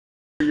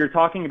you're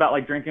talking about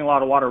like drinking a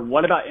lot of water.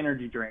 What about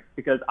energy drinks?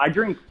 Because I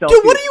drink Celsius.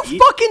 Dude, what are you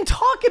fucking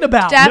talking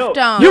about? Steph,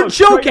 don't. You're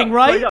joking,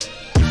 right?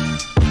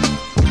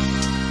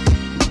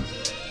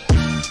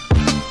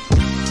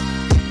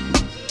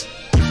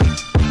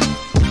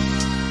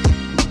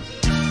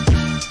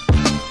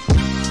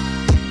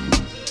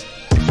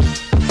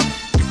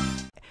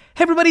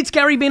 Hey everybody, it's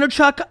Gary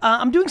Vaynerchuk.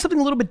 I'm doing something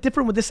a little bit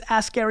different with this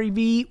Ask Gary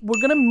V.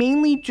 We're gonna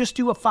mainly just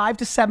do a 5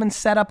 to 7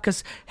 setup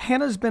because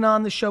Hannah's been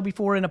on the show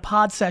before in a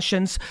pod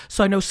sessions,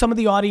 so I know some of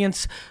the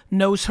audience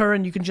knows her,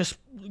 and you can just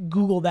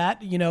Google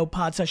that, you know,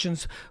 pod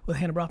sessions with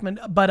Hannah Brofman.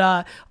 But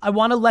I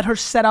want to let her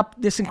set up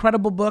this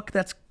incredible book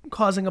that's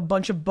causing a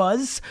bunch of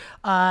buzz.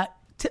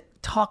 To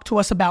talk to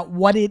us about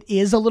what it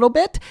is a little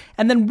bit,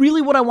 and then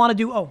really what I want to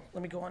do. Oh,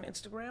 let me go on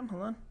Instagram.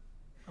 Hold on.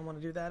 I want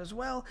to do that as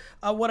well.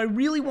 What I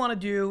really want to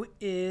do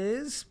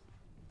is,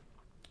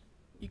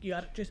 you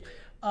got it, just,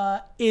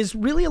 is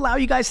really allow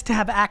you guys to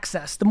have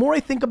access. The more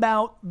I think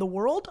about the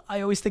world,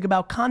 I always think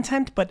about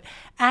content, but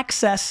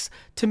access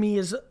to me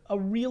is a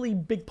really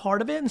big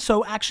part of it. And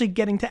so actually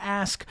getting to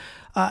ask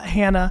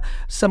Hannah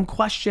some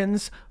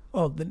questions.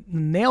 Oh, the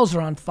nails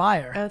are on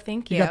fire. Oh,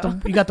 thank you.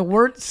 You got the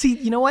word. See,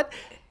 you know what?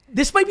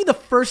 This might be the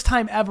first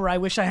time ever I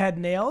wish I had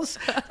nails,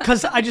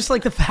 because I just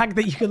like the fact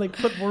that you can like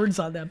put words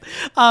on them.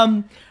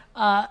 Want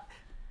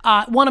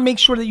to make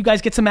sure that you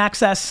guys get some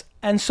access.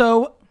 And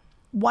so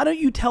why don't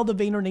you tell the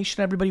Vayner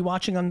Nation, everybody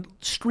watching on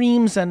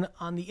streams and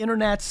on the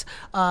internets,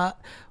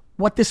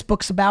 what this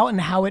book's about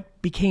and how it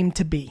became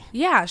to be.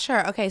 Yeah,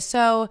 sure. Okay,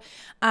 so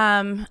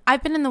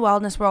I've been in the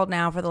wellness world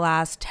now for the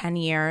last 10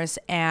 years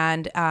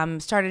and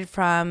started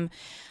from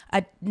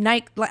I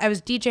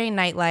was DJing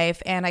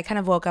nightlife, and I kind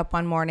of woke up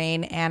one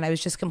morning and I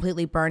was just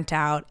completely burnt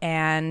out,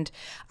 and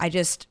I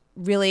just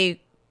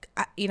really,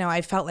 you know,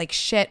 I felt like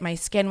shit. My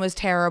skin was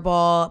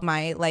terrible.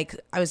 I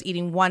was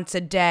eating once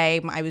a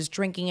day. I was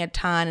drinking a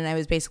ton, and I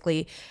was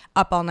basically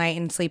up all night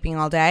and sleeping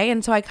all day.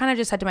 And so I kind of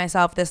just said to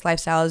myself, this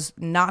lifestyle is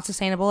not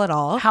sustainable at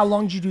all. How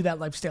long did you do that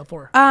lifestyle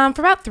for? For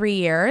about 3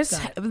 years.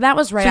 That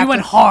was right after. So you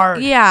went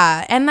hard.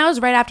 Yeah, and that was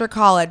right after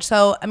college.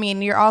 So I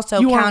mean, you're also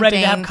you counting. weren't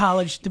ready to have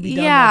college to be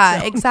done. Yeah,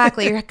 with, so.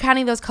 Exactly. You're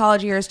counting those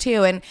college years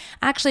too. And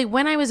actually,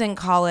 when I was in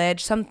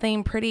college,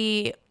 something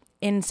pretty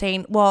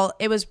insane. Well,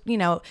 it was, you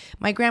know,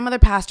 my grandmother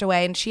passed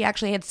away, and she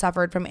actually had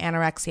suffered from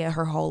anorexia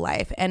her whole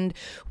life. And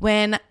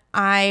when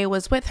I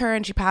was with her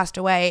and she passed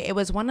away, it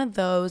was one of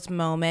those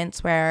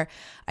moments where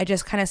I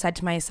just kind of said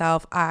to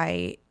myself,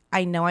 I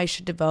know I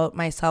should devote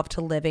myself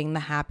to living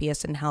the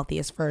happiest and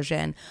healthiest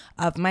version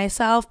of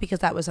myself, because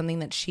that was something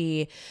that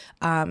she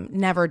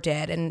never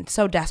did, and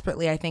so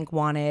desperately, I think,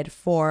 wanted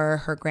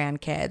for her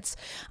grandkids.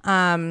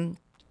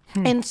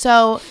 And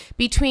so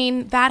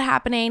between that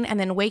happening and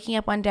then waking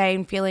up one day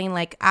and feeling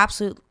like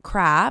absolute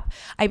crap,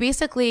 I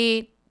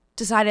basically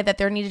decided that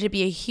there needed to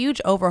be a huge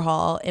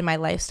overhaul in my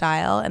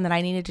lifestyle, and that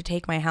I needed to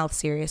take my health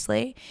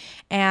seriously.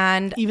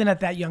 And even at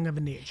that young of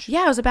an age.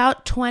 Yeah, I was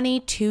about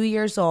 22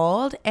 years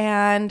old,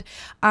 and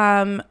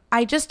I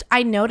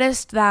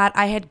noticed that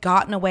I had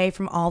gotten away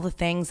from all the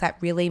things that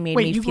really made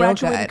me feel good. Wait, you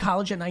graduated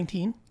college at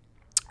 19?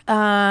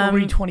 Or were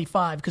you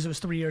 25 because it was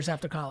 3 years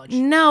after college?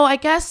 No, I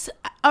guess.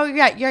 Oh,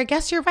 yeah. I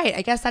guess you're right.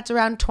 I guess that's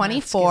around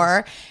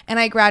 24, and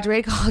I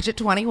graduated college at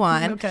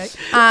 21. Okay.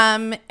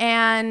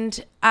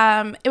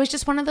 It was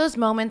just one of those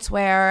moments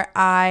where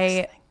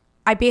very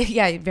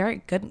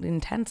good,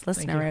 intense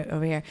listener right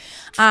over here.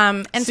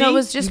 And See? So it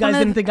was just you guys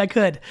didn't think I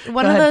could.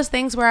 One of those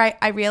things where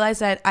I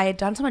realized that I had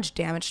done so much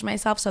damage to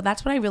myself. So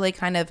that's when I really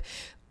kind of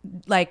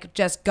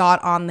just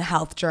got on the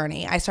health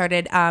journey. I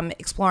started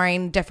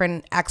exploring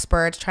different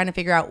experts, trying to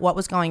figure out what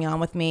was going on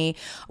with me,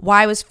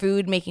 why was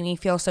food making me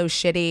feel so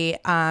shitty,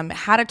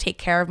 how to take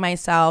care of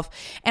myself.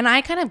 And I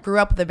kind of grew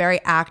up with a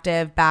very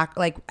active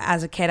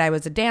as a kid, I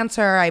was a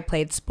dancer, I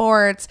played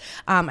sports,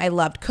 I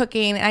loved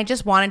cooking, and I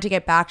just wanted to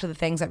get back to the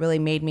things that really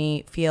made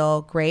me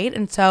feel great.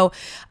 And so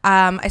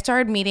I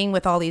started meeting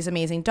with all these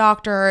amazing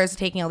doctors,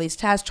 taking all these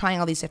tests, trying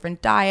all these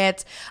different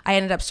diets. I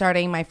ended up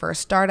starting my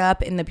first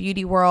startup in the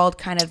beauty world,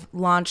 kind of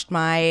launched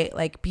my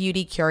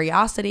beauty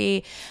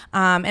curiosity,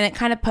 and it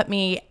kind of put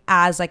me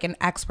as an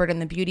expert in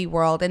the beauty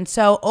world. And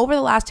so over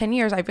the last 10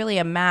 years, I've really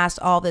amassed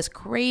all this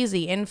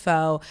crazy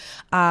info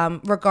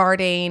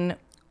regarding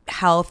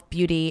health,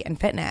 beauty, and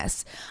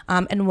fitness,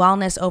 and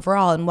wellness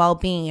overall, and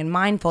well-being and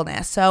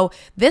mindfulness. So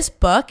this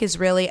book is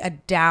really a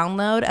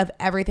download of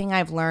everything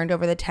I've learned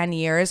over the 10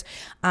 years.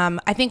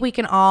 I think we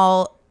can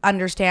all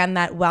understand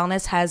that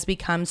wellness has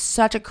become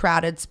such a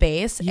crowded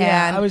space.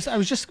 Yeah, and I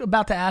was just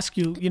about to ask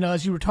you,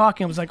 as you were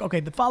talking, I was like,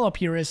 okay, the follow-up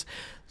here is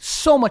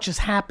so much has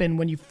happened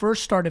when you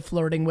first started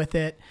flirting with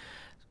it.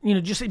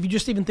 If you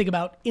just even think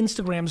about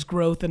Instagram's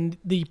growth and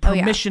the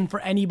permission for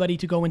anybody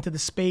to go into the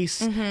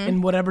space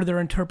and whatever their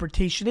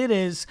interpretation it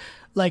is,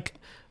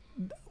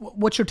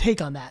 what's your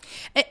take on that?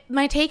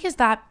 My take is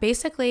that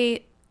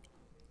basically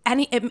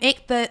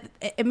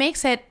it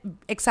makes it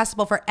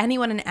accessible for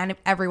anyone and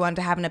everyone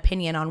to have an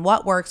opinion on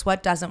what works,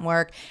 what doesn't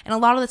work. And a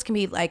lot of this can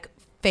be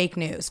fake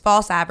news,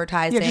 false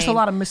advertising. Yeah, just a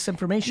lot of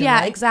misinformation. Yeah,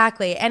 right?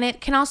 exactly. And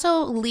it can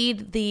also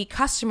lead the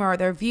customer or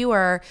their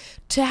viewer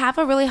to have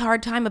a really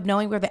hard time of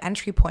knowing where the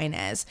entry point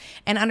is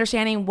and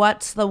understanding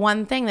what's the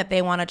one thing that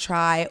they want to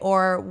try,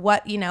 or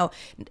what,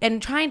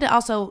 and trying to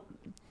also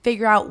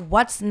figure out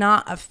what's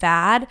not a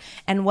fad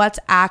and what's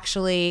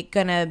actually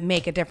going to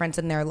make a difference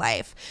in their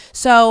life.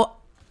 So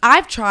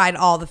I've tried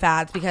all the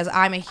fads because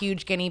I'm a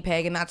huge guinea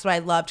pig, and that's what I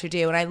love to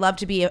do. And I love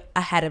to be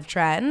ahead of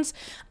trends.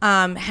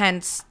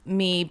 Hence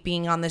me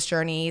being on this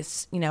journey,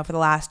 for the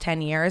last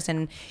 10 years,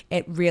 and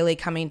it really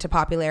coming to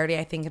popularity,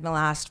 I think, in the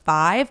last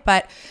 5.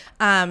 But,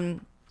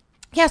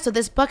 so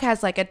this book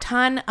has like a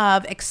ton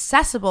of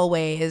accessible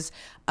ways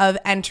of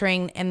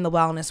entering in the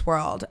wellness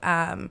world.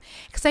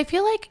 Because I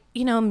feel like,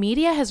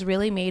 media has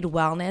really made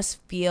wellness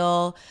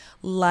feel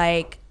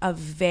like a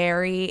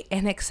very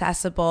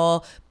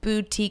inaccessible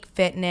boutique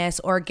fitness,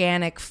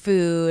 organic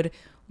food,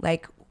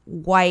 like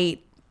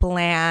white,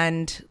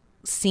 bland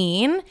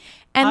scene.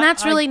 And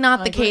that's really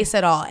not the case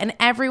at all. And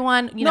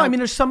everyone, No, I mean,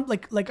 there's some,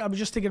 like I was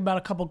just thinking about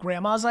a couple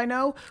grandmas I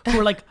know who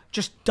are like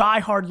just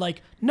diehard,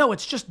 like, no,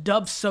 it's just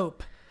Dove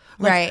soap.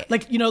 Right.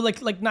 Like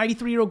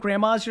 93-year-old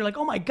grandmas, you're like,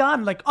 oh my God,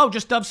 and like, oh,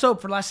 just Dove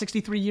soap for the last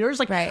 63 years.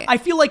 Like, right. I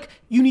feel like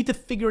you need to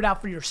figure it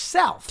out for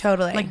yourself.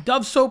 Totally. Like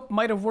Dove soap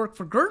might have worked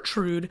for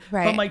Gertrude,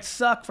 but might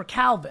suck for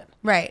Calvin.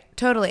 Right.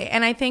 Totally.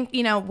 And I think,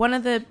 one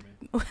of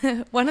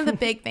the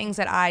big things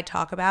that I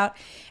talk about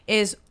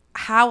is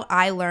how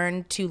I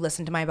learned to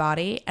listen to my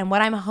body. And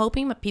what I'm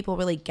hoping that people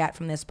really get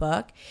from this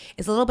book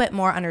is a little bit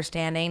more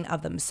understanding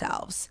of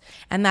themselves.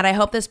 And that I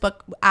hope this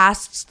book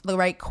asks the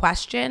right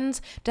questions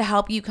to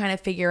help you kind of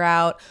figure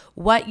out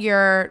what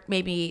you're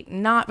maybe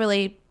not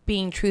really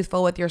being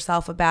truthful with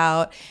yourself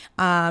about,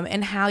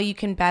 and how you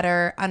can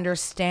better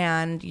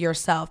understand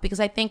yourself. Because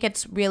I think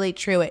it's really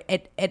true.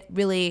 It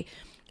really,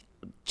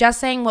 just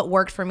saying what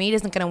worked for me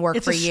isn't going to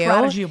work for you. It's a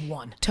strategy of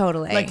one.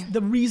 Totally. Like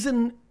the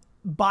reason,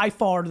 by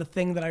far, the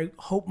thing that I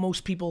hope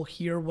most people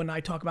hear when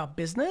I talk about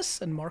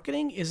business and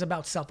marketing is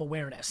about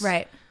self-awareness.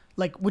 Right.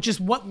 Like, which is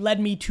what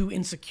led me to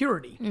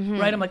insecurity,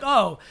 right? I'm like,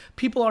 oh,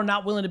 people are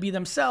not willing to be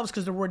themselves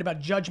because they're worried about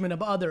judgment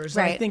of others.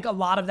 Right. And I think a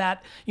lot of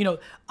that,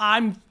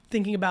 I'm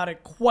thinking about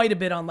it quite a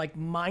bit on like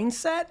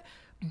mindset,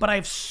 but I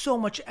have so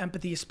much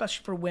empathy,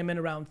 especially for women,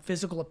 around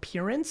physical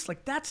appearance.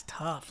 Like, that's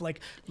tough.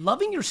 Like,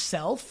 loving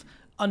yourself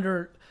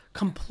under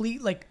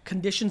complete like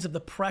conditions of the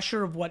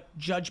pressure of what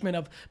judgment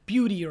of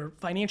beauty or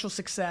financial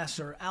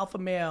success or alpha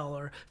male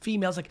or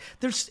females, like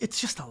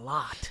it's just a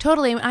lot.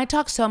 Totally. I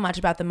talk so much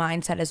about the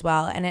mindset as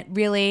well, and it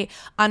really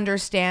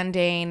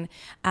understanding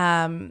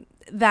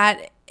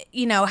that,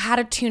 how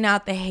to tune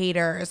out the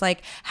haters,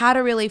 like how to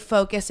really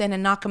focus in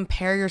and not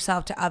compare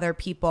yourself to other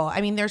people.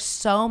 I mean, there's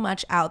so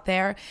much out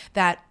there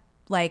that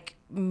like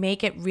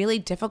make it really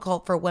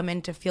difficult for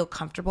women to feel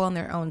comfortable in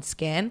their own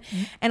skin.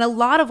 And a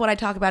lot of what I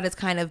talk about is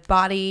kind of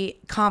body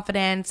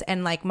confidence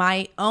and like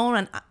my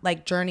own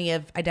like journey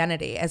of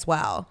identity as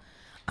well,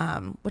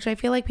 which I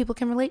feel like people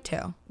can relate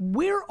to.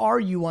 Where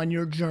are you on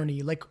your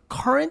journey? Like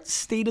current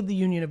state of the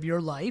union of your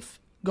life,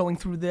 going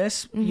through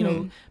this,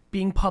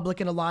 being public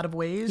in a lot of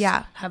ways,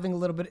 having a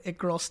little bit of it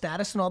girl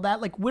status and all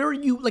that. Like, where are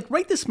you, like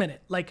right this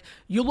minute? Like,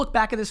 you'll look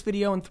back at this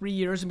video in 3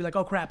 years and be like,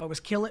 oh crap, I was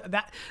killing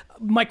that.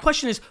 My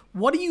question is,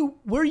 where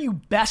are you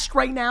best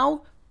right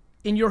now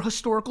in your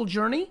historical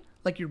journey?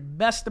 Like, you're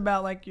best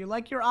about, like, you're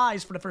like your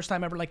eyes for the first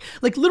time ever. Like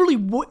literally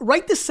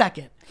right this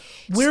second,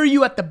 where are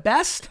you at the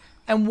best,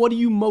 and what are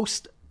you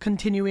most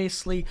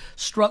continuously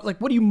what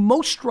are you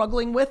most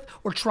struggling with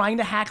or trying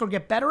to hack or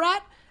get better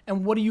at?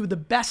 And what are you the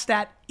best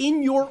at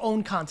in your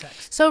own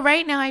context? So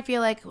right now, I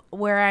feel like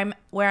where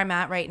I'm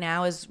at right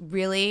now is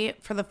really,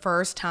 for the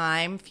first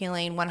time,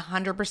 feeling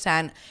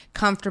 100%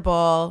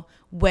 comfortable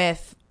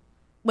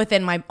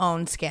within my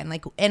own skin,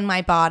 like in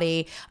my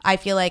body. I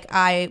feel like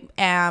I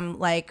am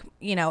like,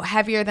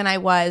 heavier than I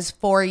was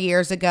 4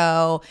 years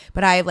ago,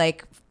 but I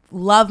like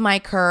love my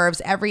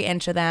curves, every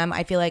inch of them.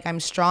 I feel like I'm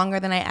stronger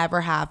than I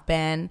ever have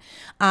been.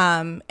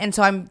 And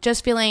so I'm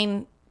just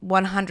feeling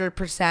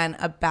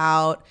 100%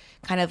 about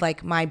kind of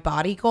like my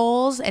body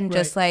goals and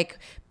just like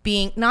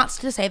being, not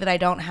to say that I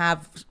don't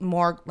have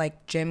more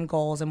like gym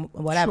goals and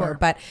whatever,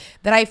 but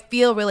that I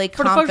feel really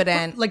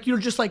confident. Like you're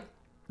just like,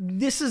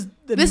 this is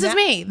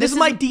me. This is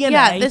my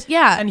DNA.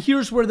 And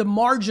here's where the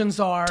margins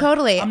are.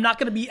 Totally. I'm not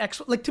going to be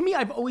like, to me,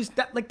 I've always,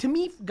 like to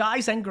me,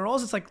 guys and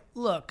girls, it's like,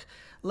 look,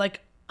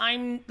 like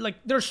I'm like,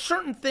 there's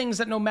certain things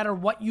that no matter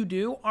what you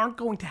do aren't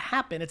going to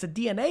happen. It's a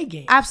DNA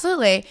game.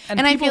 Absolutely. And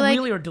I people feel like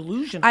really are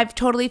delusional. I've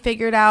totally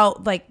figured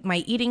out like my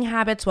eating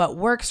habits, what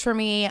works for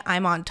me.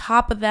 I'm on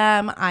top of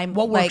them.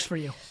 What works for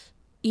you?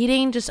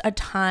 Eating just a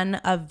ton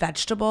of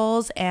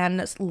vegetables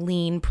and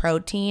lean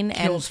protein.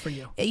 Kills for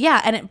you.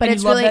 Yeah. But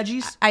it's you love really,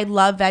 veggies? I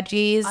love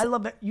veggies. I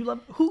love it. You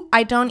love who?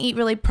 I don't eat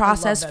really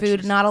processed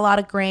food, not a lot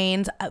of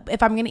grains.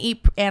 If I'm going to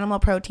eat animal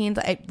proteins,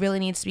 it really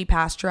needs to be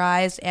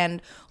pasteurized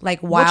and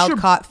like wild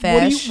caught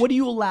fish. What do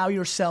you allow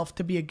yourself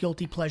to be a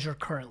guilty pleasure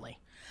currently?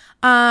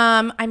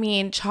 I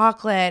mean,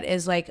 chocolate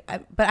is like,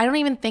 but I don't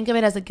even think of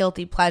it as a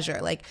guilty pleasure.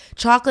 Like,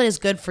 chocolate is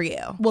good for you.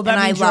 Well, that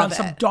and means I you're on love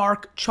some it.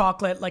 dark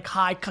chocolate, like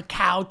high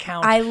cacao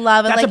count. I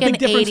love it. That's like a big an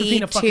difference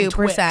between a fucking 82%.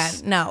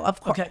 Twix. No, of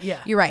course. Okay,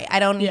 yeah. You're right. I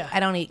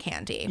don't eat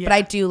candy, Yeah. but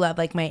I do love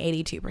like my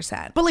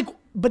 82%.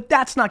 But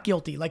that's not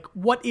guilty. Like,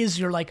 what is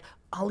your like?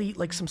 I'll eat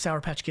like some Sour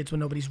Patch Kids when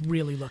nobody's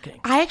really looking.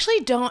 I actually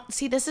don't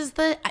see, this is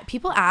the,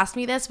 people ask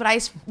me this, but I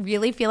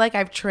really feel like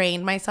I've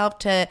trained myself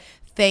to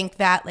think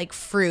that like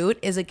fruit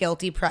is a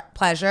guilty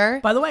pleasure.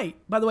 By the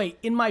way,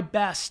 in my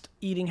best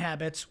eating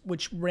habits,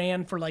 which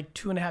ran for like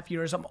 2.5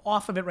 years, I'm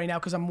off of it right now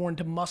because I'm more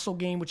into muscle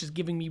gain, which is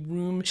giving me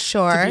room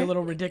to be a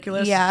little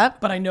ridiculous. Yeah.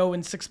 But I know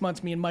in 6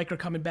 months, me and Mike are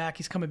coming back.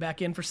 He's coming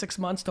back in for 6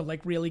 months to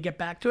like really get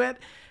back to it.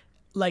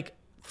 Like,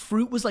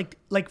 fruit was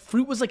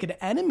like an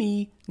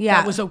enemy. Yeah.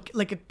 That was okay.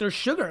 Like, there's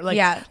sugar. Like,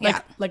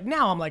 like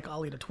now I'm like,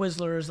 I'll eat a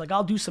Twizzlers. Like,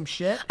 I'll do some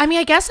shit. I mean,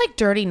 I guess like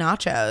dirty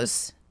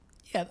nachos.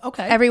 Yeah.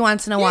 Okay. Every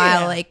once in a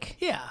while, like,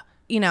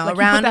 you know, like a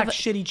round you put of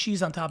that shitty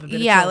cheese on top of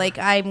it. Yeah, like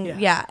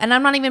and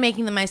I'm not even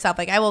making them myself.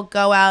 Like, I will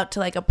go out to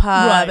like a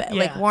pub, Right,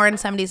 like Warren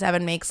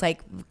 77 makes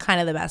like kind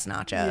of the best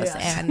nachos, Yes.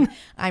 and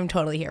I'm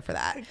totally here for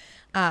that.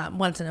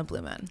 Once in a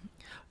blue moon.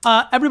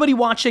 Everybody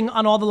watching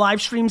on all the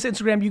live streams,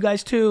 Instagram, you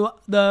guys too,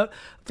 the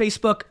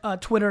Facebook,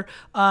 Twitter,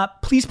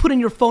 please put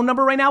in your phone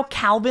number right now.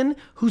 Calvin,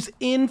 who's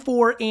in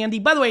for Andy.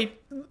 By the way,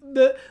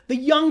 the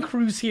young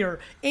crew's here.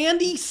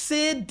 Andy,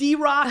 Sid,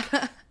 D-Rock.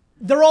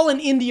 They're all in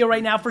India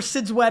right now for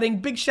Sid's wedding.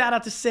 Big shout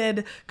out to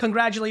Sid.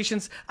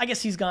 Congratulations. I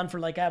guess he's gone for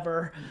like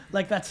ever.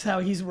 Like, that's how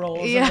he's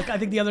rolls. Yeah. Like, I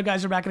think the other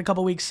guys are back in a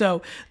couple weeks.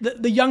 So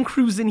the young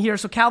crew's in here.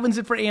 So Calvin's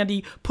in for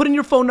Andy. Put in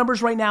your phone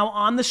numbers right now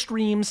on the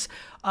streams.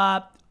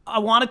 I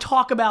want to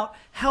talk about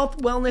health,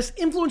 wellness,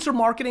 influencer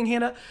marketing.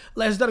 Hannah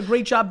has done a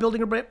great job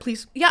building her brand.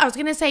 Please. Yeah, I was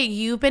gonna say,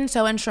 you've been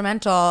so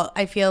instrumental,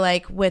 I feel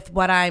like, with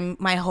what I'm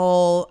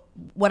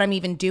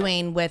even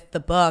doing with the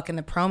book and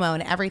the promo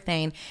and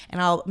everything.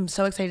 And I'm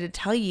so excited to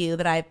tell you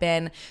that I've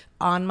been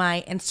on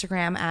my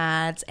Instagram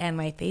ads and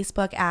my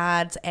Facebook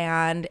ads,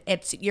 and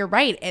you're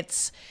right,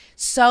 it's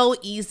so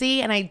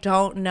easy, and I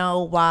don't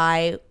know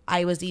why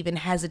I was even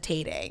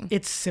hesitating.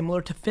 It's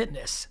similar to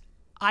fitness.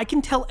 I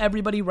can tell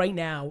everybody right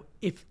now,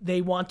 if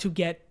they want to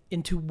get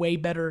into way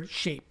better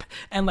shape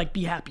and like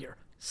be happier,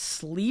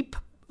 sleep,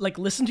 like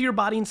listen to your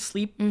body and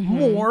sleep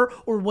more,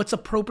 or what's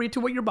appropriate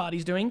to what your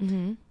body's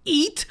doing.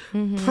 Eat,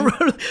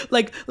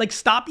 like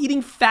stop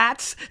eating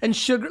fats and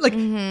sugar, like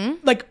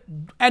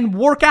and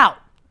work out.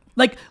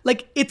 Like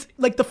it's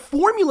like the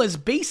formula is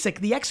basic.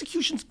 The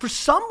executions, for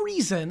some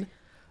reason,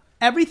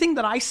 everything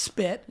that I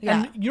spit,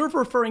 and you're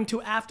referring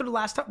to after the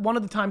last time, one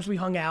of the times we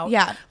hung out,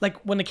 like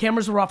when the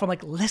cameras were off, I'm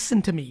like,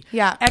 listen to me,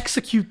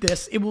 execute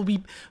this. It will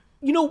be,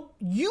 you know,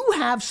 you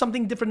have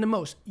something different than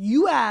most.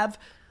 You have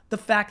the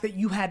fact that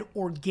you had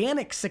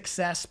organic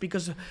success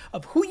because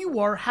of who you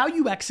are, how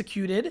you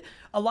executed.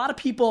 A lot of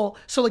people,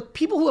 so like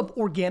people who have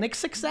organic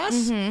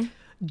success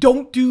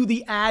don't do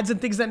the ads and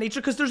things of that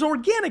nature because there's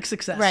organic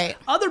success. Right.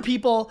 Other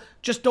people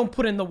just don't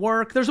put in the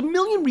work. There's a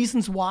million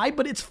reasons why,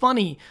 but it's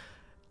funny.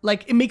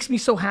 Like, it makes me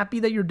so happy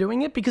that you're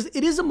doing it because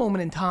it is a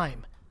moment in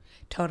time.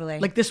 Totally.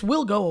 Like, this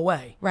will go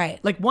away. Right.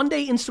 Like, one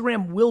day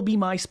Instagram will be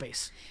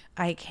MySpace.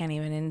 I can't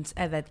even,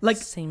 that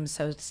seems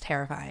so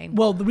terrifying.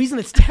 Well, the reason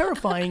it's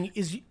terrifying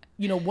is,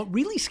 you know, what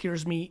really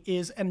scares me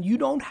is, and you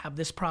don't have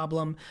this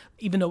problem,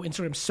 even though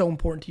Instagram's so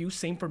important to you,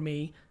 same for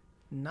me,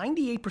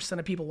 98%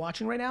 of people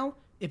watching right now,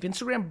 if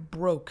Instagram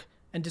broke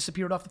and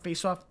disappeared off the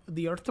face of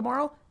the earth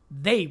tomorrow,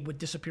 they would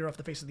disappear off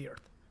the face of the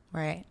earth.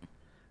 Right.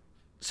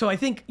 So I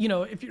think, you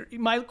know, if you're,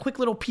 my quick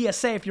little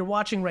PSA, if you're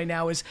watching right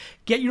now, is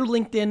get your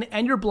LinkedIn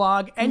and your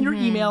blog and your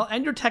email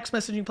and your text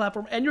messaging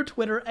platform and your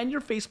Twitter and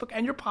your Facebook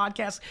and your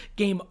podcast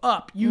game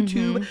up.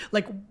 YouTube,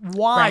 like,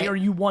 why are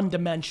you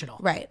one-dimensional?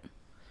 Right.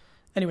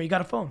 Anyway, you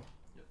got a phone.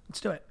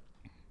 Let's do it.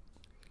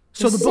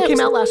 So the book came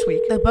out last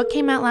week. The book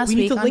came out last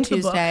week on link the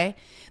book. Tuesday.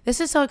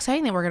 This is so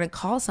exciting that we're going to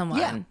call someone.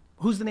 Yeah.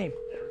 Who's the name?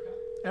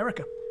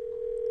 Erica.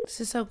 This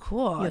is so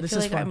cool. Yeah, I this feel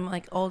is like fun. I'm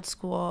like old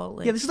school.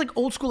 Like, Yeah, this is like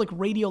old school, like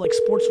radio, like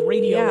sports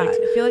radio. yeah, Like,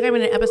 I feel like I'm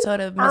in an episode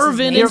of Mrs.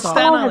 Irvin Maisel. and Staten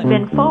Call has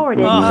been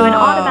forwarded to an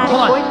automatic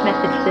voice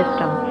message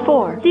system.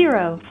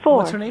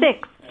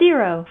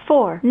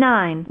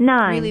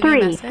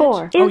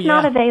 404-604-9934 is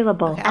not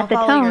available. Okay, I'll At the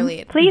follow your tone, lead.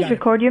 You please got it.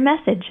 record your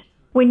message.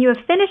 When you have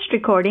finished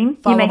recording,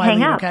 Follow you may my hang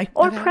lead, up okay?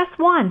 or press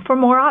 1 for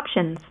more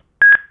options.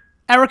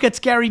 Erica, it's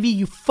GaryVee.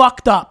 You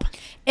fucked up.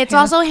 It's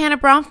also Hannah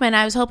Brofman.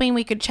 I was hoping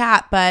we could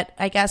chat, but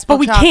I guess But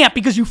we can't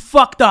because you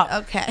fucked up.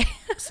 Okay.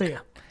 See ya.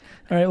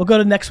 All right, we'll go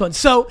to the next one.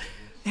 So,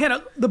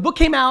 Hannah, the book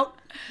came out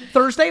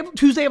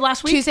Tuesday of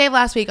last week? Tuesday of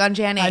last week on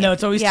Jan 8th. I know,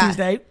 it's always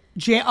Tuesday.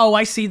 Oh,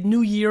 I see.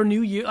 New year,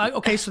 new you.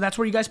 Okay, so that's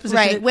where you guys position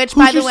Right, it. which,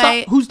 Who's by the your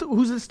way- who's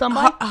this done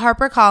by?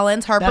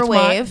 HarperCollins, Harper That's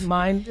Wave.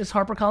 Mine is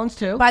HarperCollins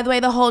too. By the way,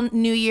 the whole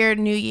new year,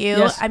 new you.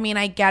 Yes. I mean,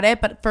 I get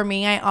it, but for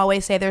me, I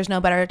always say there's no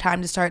better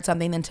time to start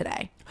something than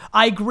today.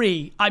 I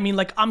agree. I mean,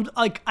 like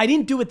I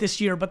didn't do it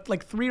this year, but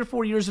like 3 or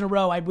 4 years in a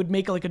row, I would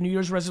make like a New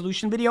Year's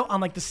resolution video on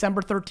like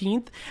December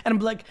 13th, and I'm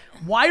like,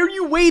 why are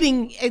you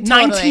waiting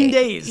 19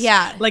 days?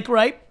 Yeah. Like,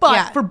 right? But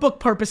Yeah. for book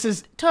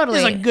purposes, Totally.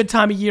 it's like a good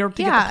time of year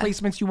to Yeah. get the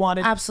placements you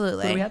wanted.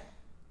 Absolutely. Who do we have?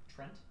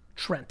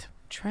 Trent.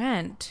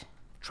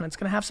 Trent's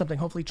gonna have something.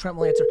 Hopefully, Trent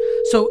will answer.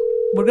 So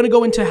we're gonna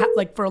go into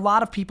like for a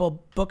lot of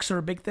people, books are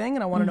a big thing,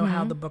 and I want to know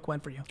how the book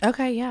went for you.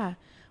 Okay, yeah.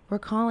 We're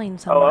calling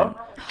someone. Hello?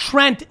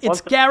 Trent, it's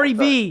Gary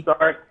V.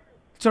 Sorry.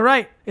 It's all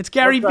right. It's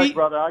Gary What's V. up,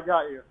 brother? I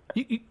got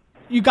you.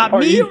 You got Are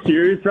me? you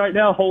serious right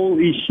now?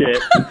 Holy shit.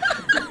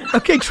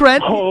 Okay,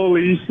 Trent.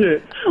 Holy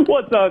shit.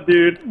 What's up,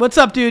 dude? What's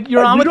up, dude?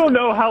 You're on You with don't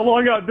know how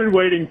long I've been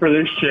waiting for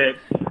this shit.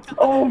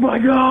 Oh my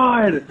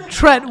god.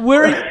 Trent.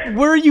 Where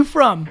are you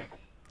from?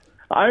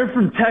 I'm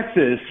from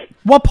Texas.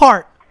 What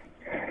part?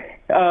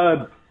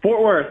 Fort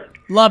Worth.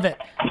 Love it.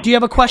 Do you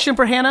have a question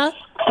for Hannah?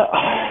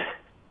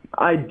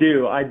 I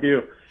do.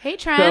 Hey,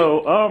 Trent.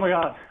 So, oh my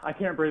god, I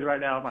can't breathe right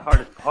now. My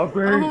heart is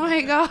pumping. Oh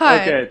my god.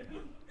 Okay.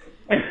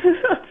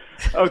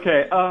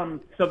 Okay.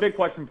 So big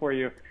question for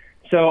you.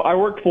 So I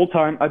work full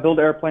time. I build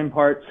airplane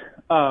parts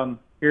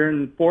here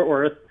in Fort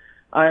Worth.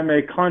 I am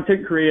a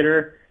content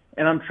creator,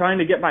 and I'm trying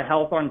to get my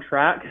health on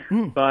track.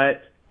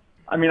 But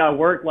I mean, I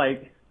work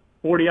like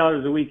 40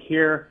 hours a week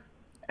here,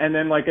 and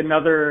then like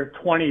another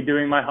 20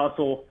 doing my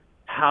hustle.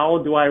 How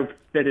do I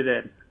fit it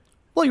in?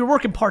 Well, you're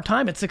working part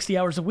time at 60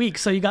 hours a week,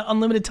 so you got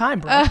unlimited time,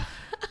 bro.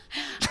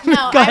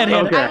 No, Go ahead,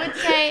 I would,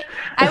 Hannah.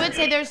 I would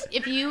say there's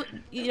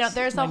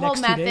there's a whole next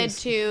 2 method days.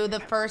 to the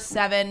first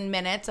 7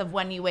 minutes of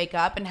when you wake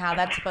up and how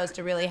that's supposed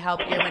to really help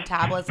your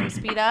metabolism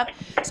speed up.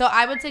 So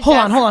I would suggest. Hold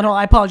on.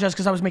 I apologize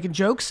because I was making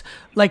jokes.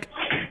 Like,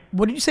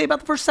 what did you say about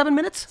the first 7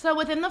 minutes? So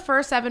within the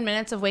first 7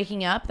 minutes of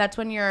waking up, that's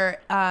when you're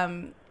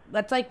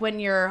that's like when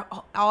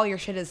all your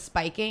shit is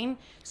spiking.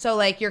 So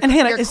like your And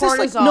Hannah, your is cortisol.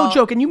 this like no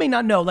joke? And you may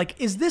not know. Like,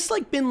 is this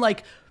like been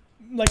like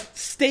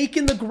stake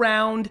in the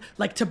ground,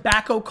 like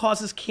tobacco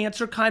causes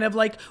cancer, kind of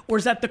like, or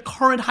is that the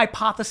current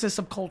hypothesis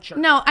of culture?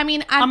 No, I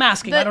mean I'm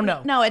asking. I don't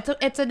know. No,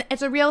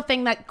 it's a real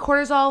thing that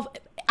cortisol.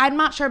 I'm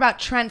not sure about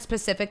Trent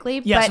specifically,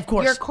 Yes, but of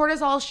course. your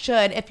cortisol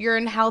should, if you're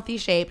in healthy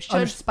shape, should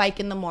Underst- spike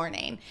in the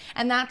morning.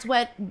 And that's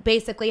what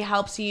basically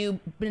helps you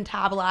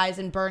metabolize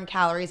and burn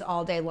calories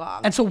all day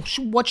long. And so,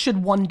 what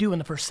should one do in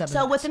the first 7 So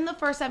minutes? within the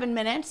first 7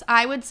 minutes,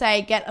 I would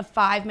say get a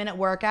 5-minute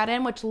workout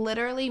in, which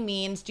literally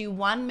means do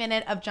 1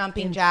 minute of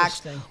jumping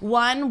jacks, Interesting.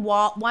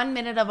 1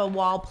 minute of a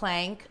wall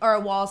plank, or a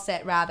wall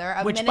sit rather.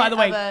 Which, by the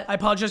way, I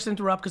apologize to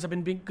interrupt because I've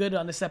been being good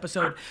on this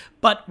episode.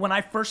 But when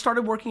I first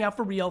started working out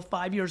for real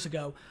 5 years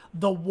ago,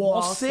 the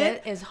wall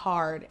sit is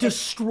hard.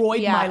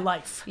 destroyed my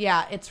life.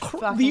 Yeah, it's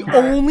fucking The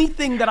hard. only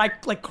thing that I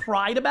like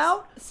cried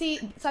about. See,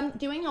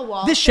 doing a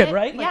wall This sit, shit,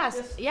 right? Like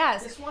Yes,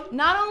 yes.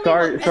 Not only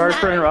Sorry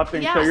for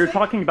interrupting. Yeah. So you're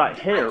talking about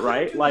HIIT,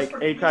 right? Like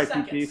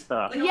HIIT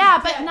stuff. Yeah,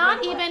 but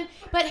not even.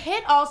 But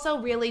HIIT also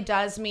really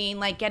does mean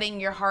like getting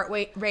your heart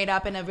rate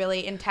up in a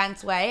really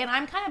intense way. And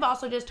I'm kind of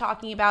also just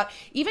talking about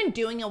even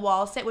doing a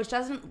wall sit, which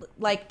doesn't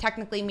like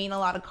technically mean a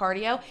lot of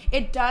cardio.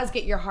 It does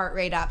get your heart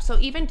rate up. So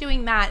even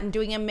doing that and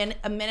doing a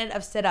minute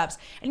of sit-ups,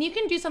 and you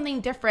can do something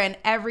different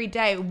every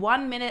day.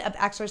 1 minute of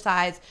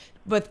exercise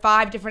with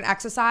 5 different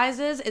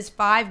exercises is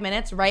 5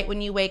 minutes right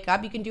when you wake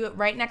up. You can do it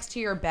right next to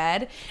your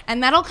bed,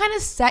 and that'll kind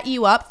of set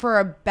you up for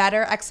a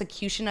better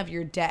execution of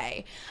your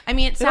day. I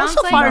mean, it It sounds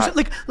also fires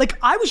like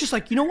I was just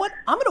like, you know what?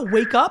 I'm gonna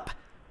wake up,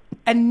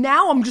 and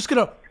now I'm just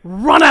gonna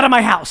run out of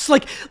my house,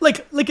 like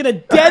in a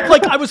dead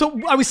like I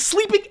was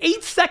sleeping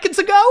 8 seconds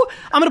ago.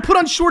 I'm gonna put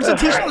on shorts and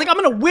t-shirt. Like I'm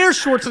gonna wear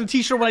shorts and a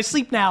t-shirt when I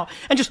sleep now,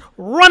 and just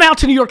run out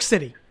to New York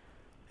City.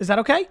 Is that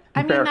okay?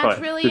 I mean, Verify.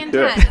 that's really Just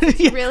do it. intense.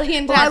 It's really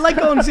intense. Well, I like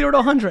going 0 to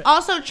 100.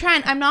 Also,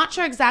 Trent, I'm not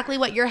sure exactly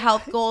what your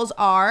health goals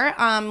are.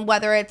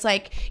 Whether it's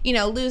like,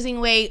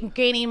 losing weight,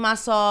 gaining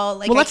muscle.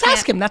 Like, Well, let's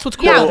ask him. That's what's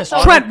cool Yeah, about this.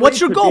 so- Trent,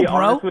 what's your To goal, be bro?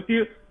 honest with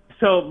you,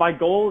 so my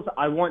goals,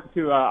 I want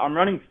to, I'm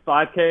running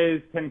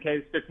 5Ks,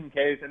 10Ks,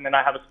 15Ks, and then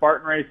I have a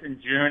Spartan race in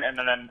June, and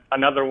then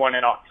another one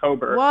in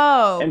October.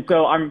 Whoa. And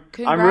so I'm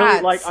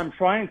Congrats. really I'm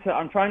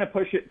trying to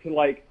push it to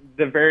like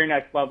the very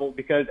next level,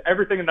 because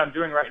everything that I'm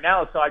doing right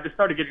now, so I just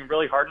started getting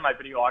really hard in my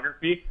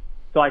videography.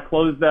 So I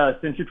closed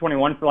Century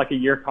 21 for like a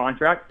year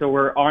contract. So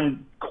we're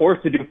on course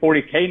to do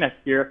 40K next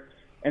year.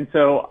 And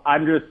so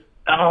I'm just,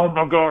 oh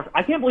my gosh,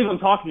 I can't believe I'm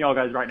talking to y'all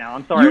guys right now.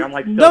 I'm sorry. I'm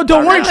like, so No,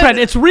 don't worry, tired. Trent.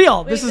 It's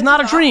real. This is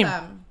not a dream.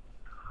 Awesome.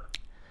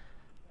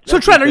 So,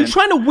 Trent, are you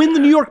trying to win the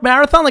New York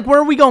Marathon? Like, where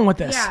are we going with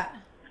this? Yeah.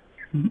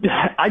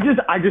 I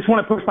just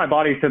want to push my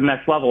body to the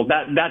next level.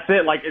 That's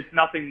it. Like, it's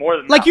nothing more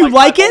than Like that. you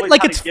like I've it? always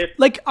Like had it's a gift.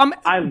 like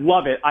I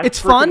love it. I It's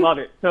freaking fun? love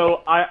it.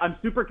 So I'm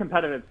super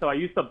competitive. So I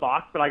used to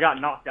box, but I got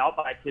knocked out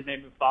by a kid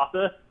named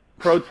Mufasa.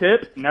 Pro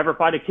tip: never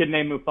fight a kid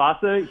named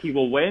Mufasa. He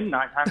will win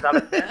 9 times out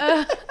of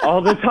 10,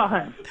 all the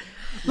time.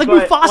 like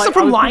But, Mufasa like,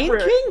 from I was Lion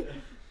super- King.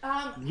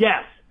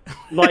 Yes.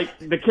 like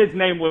the kid's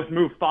name was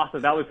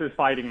Mufasa. That was his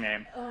fighting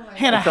name.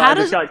 Hannah, So how I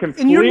just does got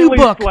in your new completely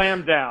book?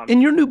 slammed down.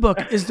 In your new book,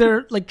 is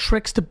there like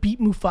tricks to beat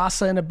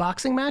Mufasa in a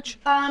boxing match?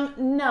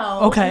 No.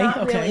 Okay, Not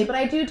okay. really, but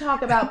I do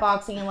talk about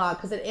boxing a lot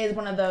because it is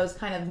one of those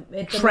kind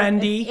of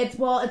Trendy.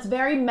 It's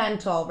very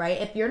mental, right?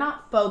 If you're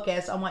not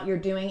focused on what you're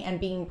doing and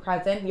being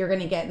present, you're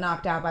gonna get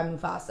knocked out by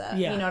Mufasa.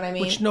 Yeah, You know what I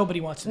mean? which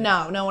nobody wants to do.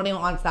 No, nobody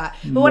wants that.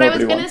 But what I was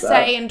Nobody gonna wants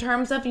say that. in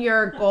terms of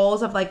your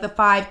goals of like the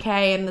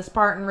 5K and the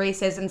Spartan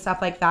races and stuff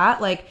like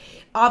that, like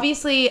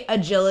obviously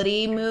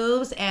agility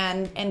moves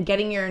and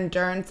getting your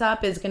endurance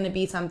up is going to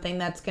be something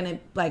that's going to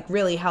like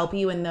really help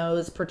you in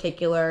those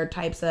particular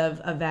types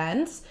of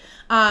events.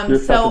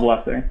 It's such a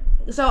blessing.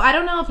 So I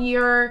don't know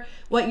if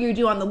what you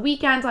do on the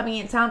weekends. I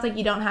mean, it sounds like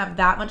you don't have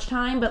that much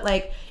time, but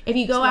like if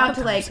you go out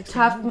to like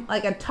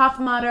a tough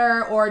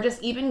mudder or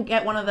just even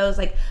get one of those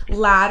like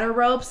ladder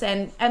ropes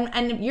and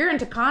if you're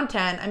into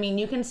content, I mean,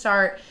 you can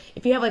start,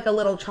 if you have like a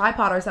little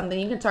tripod or something,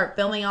 you can start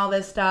filming all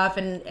this stuff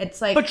and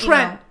it's like, But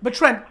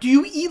Trent, do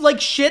you eat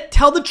like shit?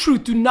 Tell the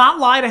truth. Do not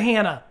lie to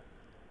Hannah.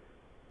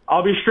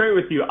 I'll be straight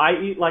with you. I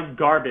eat like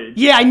garbage.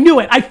 Yeah, I knew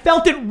it. I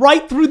felt it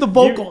right through the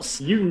vocals.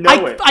 You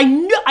know it. I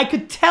knew. I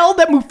could tell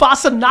that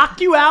Mufasa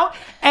knocked you out,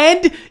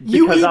 and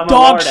you Because eat I'm a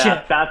dog lard shit.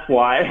 ass, that's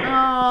why.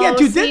 Yeah,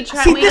 dude. see, This,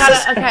 Trent, see, we this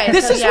gotta- is okay,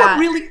 this so is yeah. what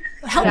really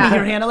help me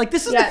here, Hannah. Like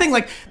this is the Yes. thing.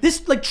 Like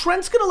this, like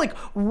Trent's gonna like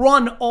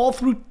run all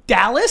through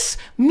Dallas.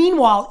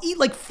 Meanwhile, eat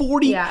like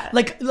 40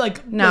 like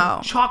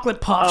chocolate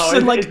puffs Oh,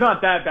 and like it's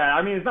not that bad.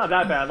 I mean, it's not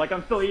that bad. Like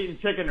I'm still eating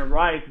chicken and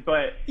rice,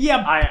 but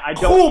yeah. I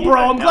don't cool, eat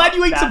bro. I'm enough. glad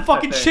you ate some That's the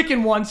fucking thing.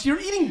 chicken once. You're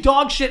eating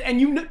dog shit,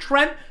 and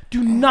Trent,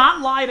 do not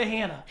lie to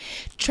Hannah.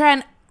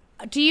 Trent,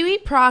 do you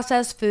eat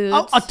processed foods?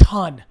 Oh, a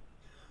ton.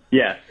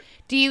 Yes.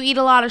 Do you eat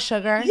a lot of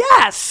sugar?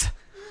 Yes.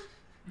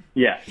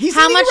 Yes. He's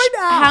How eating much? right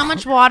now. How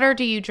much water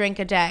do you drink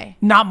a day?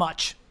 Not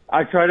much.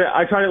 I try to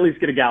at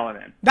least get a gallon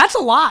in. That's a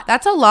lot.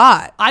 That's a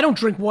lot. I don't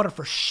drink water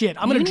for shit.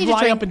 I'm You going to need to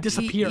dry drink- up and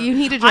disappear. you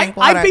need to drink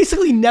I water.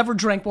 basically never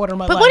drank water in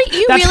my But life. what do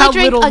you That's really how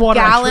drink little a water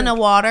I gallon drink. of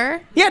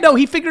water? Yeah, no,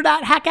 he figured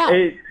out hack out.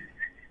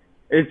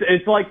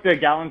 It's like the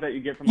gallons that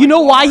you get from. You like,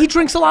 know why Walmart. he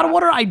drinks a lot of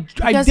water? I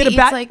Because did he a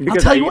bad. eats, like- I'll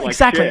Because tell I you eat what like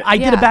exactly. shit. I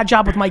did a Yeah. bad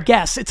job with my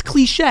guests. It's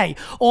cliche.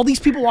 All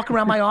these people walking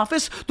around my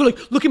office, they're like,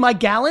 look at my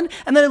gallon,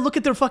 and then I look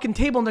at their fucking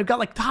table, and they've got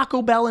like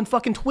Taco Bell and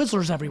fucking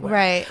Twizzlers everywhere.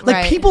 Right, Like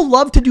right. people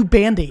love to do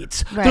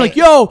Band-Aids. They're like, Right.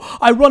 yo,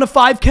 I run a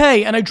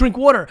 5K and I drink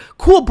water.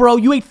 Cool, bro.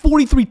 You ate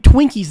 43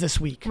 Twinkies this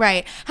week.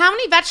 Right. How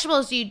many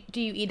vegetables do you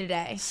eat a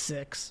day?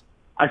 6.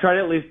 I try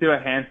to at least do a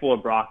handful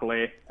of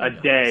broccoli a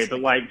day, but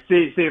like,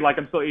 see, like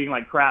I'm still eating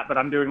like crap, but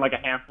I'm doing like a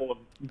handful of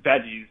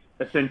veggies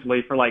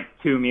essentially for like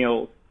 2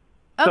 meals.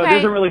 So it Okay.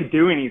 doesn't really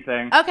do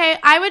anything. Okay,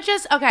 I would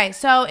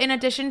so in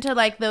addition to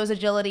like those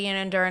agility and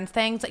endurance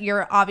things,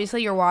 your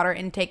water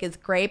intake is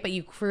great, but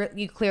you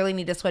clearly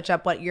need to switch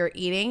up what you're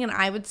eating. And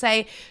I would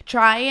say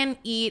try and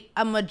eat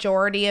a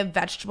majority of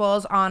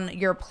vegetables on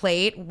your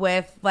plate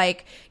with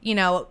like, you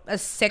know, a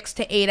 6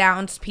 to 8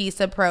 ounce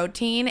piece of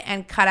protein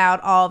and cut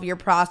out all of your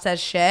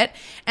processed shit.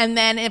 And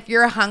then if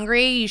you're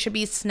hungry, you should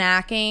be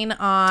snacking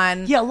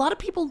on Yeah, a lot of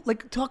people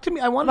like talk to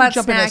me. I want about to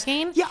jump in.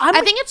 snacking. Yeah,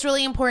 I think it's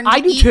really important to I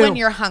do eat too. when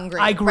you're hungry.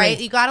 I agree. Right?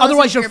 You gotta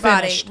Otherwise, listen you're to your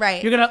finished. body.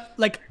 Right. You're gonna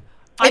like.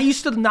 I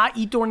used to not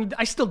eat during.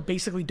 I still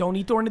basically don't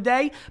eat during the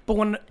day. But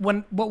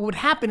when what would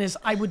happen is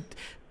I would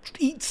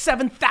eat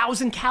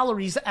 7,000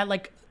 calories at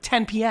like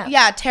 10 p.m.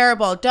 Yeah,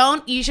 terrible.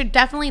 You should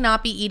definitely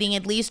not be eating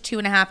at least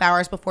 2.5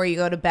 hours before you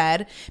go to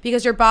bed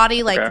because your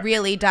body like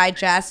really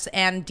digests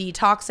and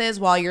detoxes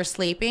while you're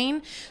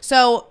sleeping.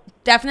 So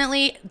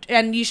definitely,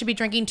 and you should be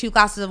drinking 2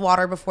 glasses of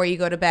water before you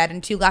go to bed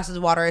and 2 glasses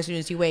of water as soon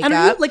as you wake And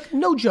up. like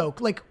no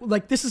joke,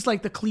 like this is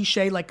like the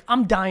cliche. Like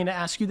I'm dying to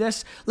ask you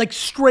this, like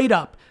straight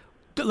up,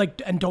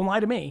 like, and don't lie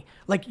to me.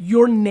 Like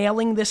you're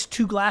nailing this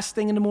 2-glass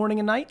thing in the morning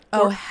and night.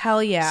 Oh, Or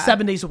hell yeah.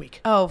 7 days a week.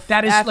 Oh,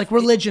 that is like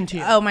religion to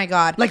you. Oh my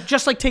God. Like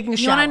just like taking a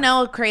shower. You want to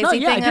know a crazy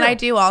thing that I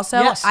do also?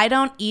 Yes. I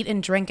don't eat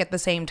and drink at the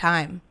same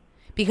time.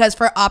 Because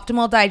for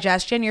optimal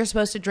digestion, you're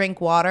supposed to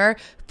drink water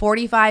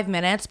 45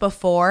 minutes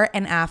before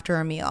and after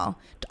a meal.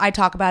 I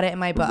talk about it in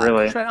my book.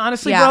 Really? Trent,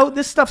 honestly, Yeah. bro,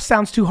 this stuff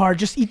sounds too hard.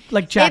 Just eat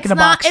like Jack in the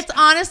Box. It's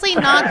honestly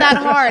not that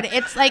hard.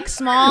 It's like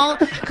small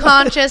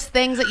conscious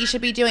things that you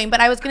should be doing. But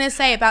I was going to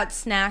say about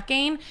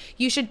snacking,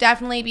 you should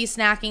definitely be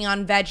snacking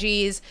on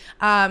veggies,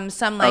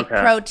 some like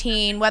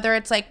protein, whether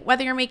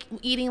you're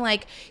eating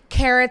like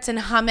carrots and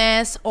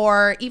hummus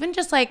or even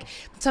just like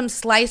some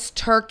sliced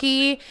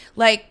turkey.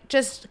 Like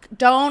just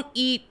don't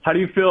eat. How do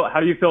you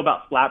feel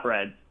about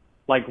flatbread?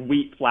 Like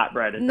wheat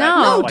flatbread? Is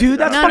No, that dude,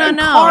 that's No, fucking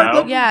no. carb.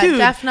 No? Yeah, dude,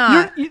 def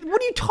not.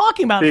 What are you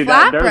talking about? See, there's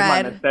my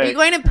Flatbread? mistake. Are you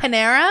going to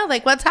Panera?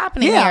 Like what's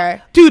happening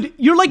here? Dude,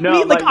 you're like No, me.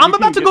 Like like, I'm you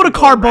about to can go to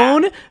just go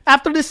Carbone wrap.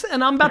 after this,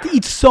 and I'm about to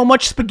eat so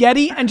much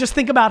spaghetti and just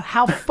think about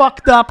how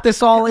fucked up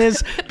this all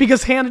is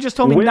because Hannah just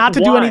told me With not to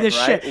do any of wine, this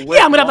right? shit. With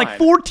Yeah, I'm gonna have like wine.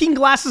 14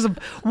 glasses of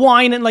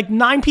wine and like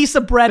 9 pieces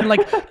of bread and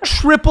like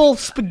triple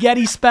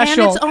spaghetti And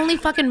special. it's only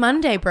fucking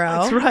Monday,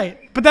 bro. That's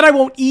right. but then I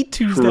won't eat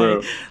Tuesday.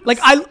 True. Like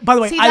by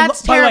the way, See,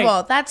 that's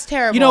terrible. That's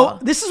terrible. You know,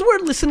 this is where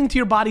listening to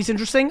your body's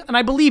interesting, and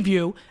I believe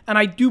you, and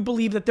I do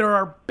believe that there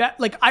are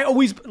like I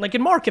always like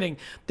in marketing,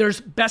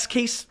 there's best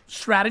case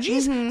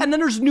strategies, and then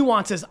there's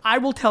nuances. I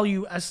will tell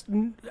you, as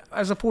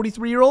a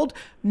 43-year-old,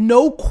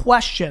 no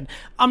question,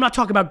 I'm not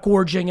talking about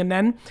gorging, and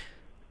then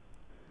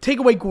take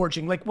away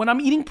gorging. Like when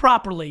I'm eating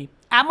properly,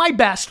 at my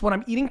best, when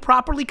I'm eating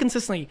properly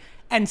consistently,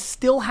 and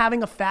still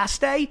having a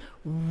fast day,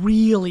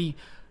 really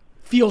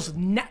feels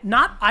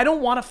not. I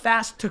don't want to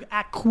fast to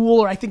act cool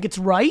or I think it's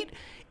right.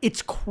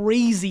 It's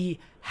crazy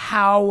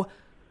how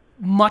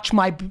much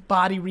my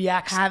body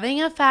reacts.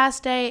 Having a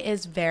fast day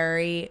is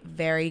very,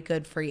 very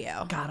good for you.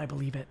 God, I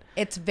believe it.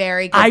 It's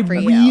very good for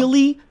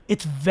you.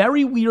 It's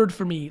very weird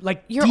for me.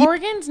 Like your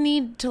organs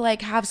need to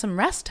like have some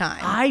rest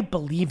time. I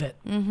believe it.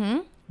 Mm-hmm.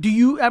 Do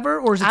you ever,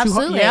 or is it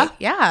Absolutely. too hard?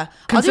 Yeah.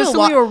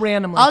 Consistently or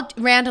randomly?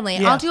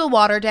 I'll do a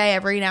water day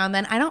every now and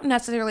then. I don't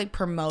necessarily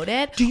promote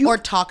it or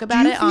talk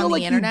about it on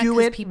the internet. Do you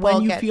feel like you do it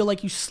when you feel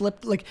like you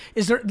slipped? Like,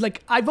 is there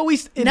like I've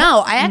always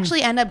I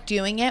actually end up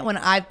doing it when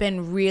I've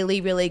been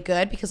really, really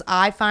good, because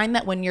I find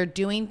that when you're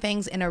doing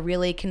things in a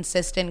really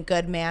consistent,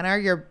 good manner,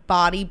 your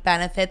body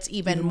benefits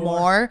even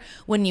more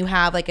when you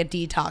have like a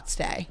detox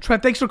day.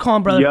 Trent, thanks for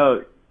calling, brother.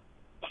 Yo,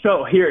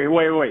 so here,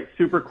 wait,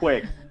 super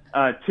quick.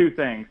 Two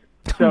things.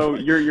 So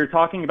you're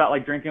talking about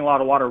like drinking a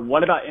lot of water.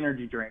 What about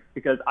energy drinks?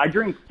 Because I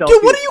drink Celsius.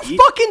 Dude, what are you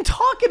fucking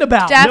talking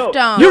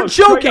about? You're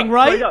joking,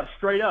 right?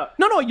 Straight up.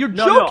 No, you're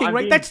joking,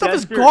 right? That stuff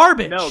is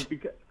garbage. No,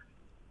 because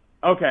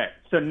okay,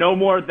 so no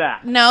more of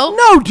that.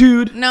 No,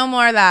 dude. No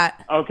more of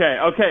that. Okay.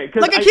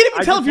 Like I can't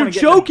even tell if you're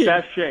joking.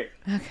 Best shape.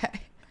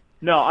 Okay.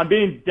 No, I'm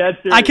being dead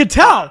serious. I could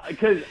tell.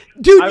 Dude,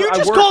 you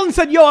just called and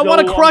said, yo, I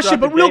want to crush it,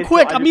 but real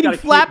quick, so I'm eating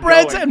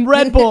flatbreads and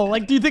Red Bull.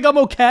 Like, do you think I'm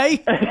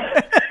okay?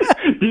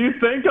 Do you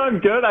think I'm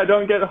good? I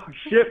don't get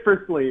shit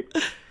for sleep.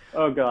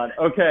 Oh, God.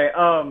 Okay.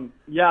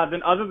 Yeah,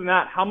 then other than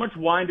that, how much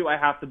wine do I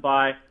have to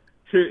buy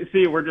to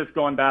see, we're just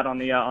going bad on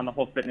the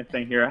whole fitness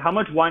thing here. How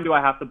much wine do I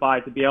have to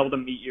buy to be able to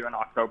meet you in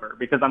October?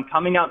 Because I'm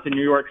coming out to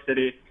New York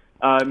City.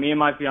 Me and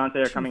my fiance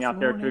are coming out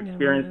there to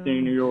experience the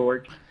New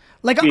York.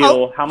 Like,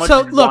 how much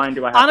wine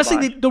do I have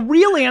honestly, to buy? the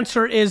real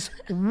answer is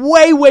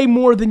way, way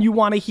more than you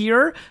want to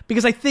hear,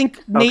 because I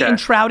think Nate and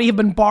Trouty have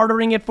been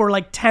bartering it for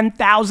like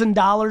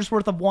 $10,000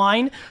 worth of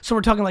wine. So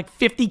we're talking like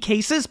 50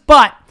 cases.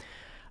 But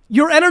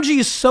your energy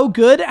is so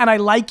good, and I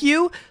like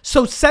you.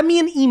 So send me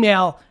an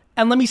email,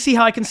 and let me see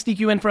how I can sneak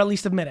you in for at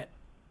least a minute.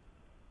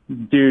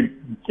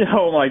 Dude,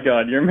 oh my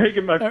God, you're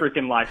making my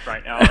freaking life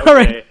right now. Okay. All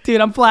right, dude,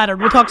 I'm flattered.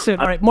 We'll talk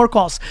soon. All right, more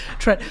calls.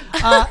 Trent.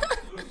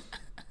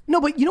 No,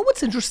 but you know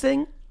what's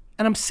interesting?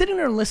 And I'm sitting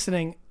there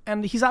listening,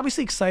 and he's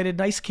obviously excited,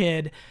 nice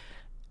kid.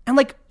 And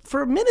like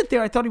for a minute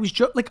there, I thought he was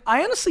joking. Like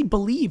I honestly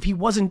believe he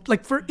wasn't.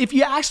 Like if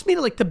you asked me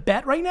to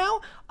bet right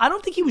now, I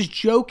don't think he was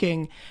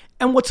joking.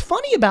 And what's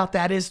funny about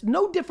that is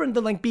no different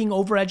than like being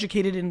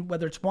overeducated in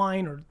whether it's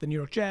wine or the New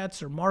York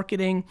Jets or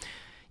marketing.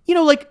 You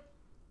know, like,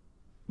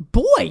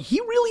 boy, he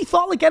really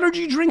thought like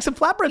energy drinks and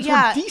flatbreads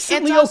were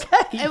decently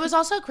okay. It was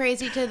also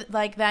crazy to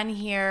like then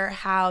hear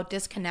how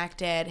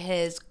disconnected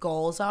his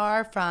goals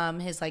are from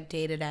his like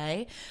day to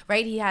day,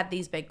 right? He had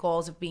these big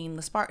goals of being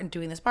the Spartan,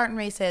 doing the Spartan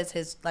races,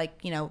 his like,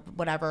 you know,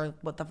 whatever,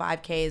 with the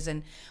 5Ks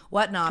and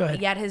whatnot, but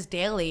yet his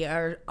daily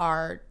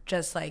are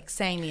just like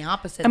saying the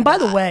opposite. And by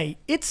the way,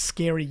 it's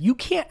scary. You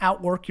can't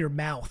outwork your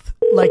mouth.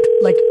 Like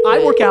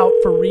I work out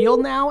for real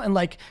now, and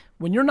like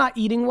when you're not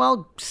eating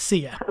well,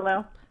 see ya.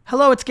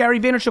 Hello, it's Gary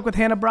Vaynerchuk with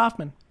Hannah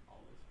Brofman.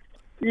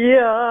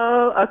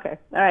 Yo, okay,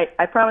 all right.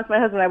 I promised my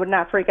husband I would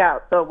not freak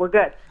out, so we're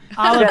good.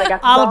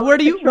 Olive, where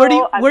do you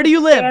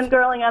live?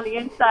 Fangirling on the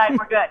inside,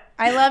 we're good.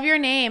 I love your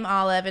name,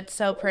 Olive. It's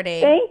so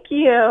pretty. Thank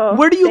you.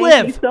 Where do you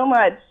live? Thank you so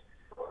much.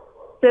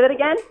 Say that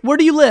again. Where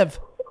do you live?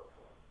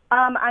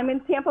 I'm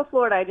in Tampa,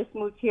 Florida. I just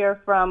moved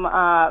here from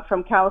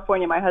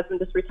California. My husband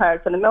just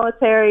retired from the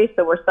military,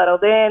 so we're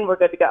settled in. We're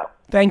good to go.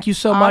 Thank you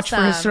so much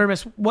for his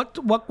service.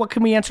 What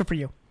can we answer for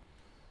you?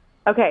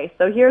 Okay,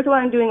 so here's what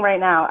I'm doing right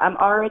now. I'm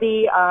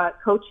already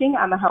coaching.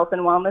 I'm a health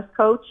and wellness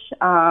coach.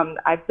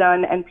 I've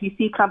done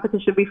NPC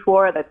competition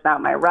before. That's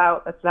not my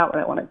route. That's not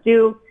what I want to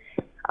do.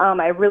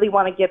 I really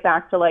want to get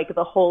back to like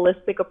the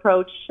holistic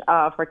approach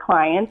for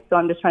clients. So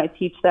I'm just trying to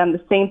teach them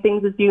the same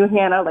things as you,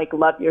 Hannah, like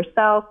love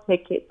yourself,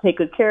 take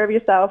good care of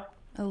yourself.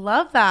 I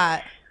love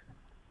that.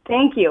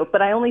 Thank you.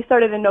 But I only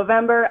started in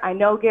November. I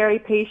know, Gary,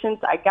 patience.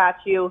 I got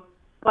you.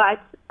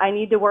 But I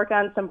need to work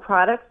on some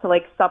products to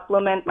like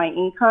supplement my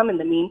income in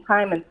the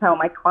meantime until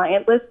my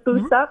client list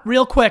boosts up.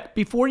 Real quick,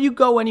 before you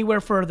go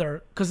anywhere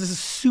further, because this is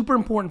super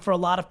important for a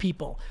lot of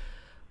people.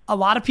 A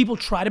lot of people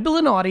try to build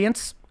an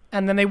audience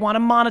and then they want to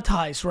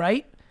monetize,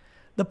 right?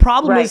 The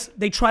problem is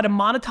they try to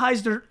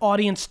monetize their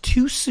audience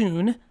too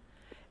soon.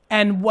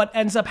 And what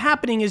ends up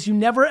happening is you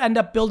never end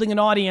up building an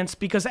audience,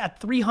 because at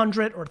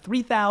 300 or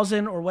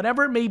 3,000 or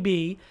whatever it may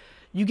be,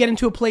 you get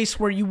into a place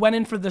where you went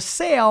in for the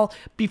sale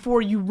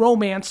before you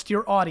romanced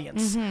your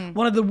audience.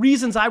 One of the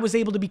reasons I was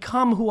able to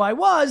become who I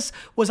was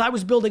I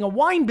was building a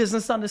wine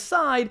business on the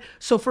side.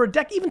 So for a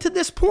decade, even to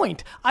this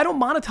point, I don't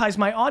monetize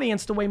my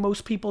audience the way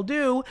most people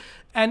do.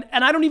 And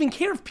I don't even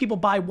care if people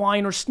buy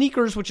wine or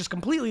sneakers, which is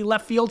completely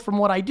left field from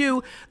what I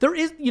do. There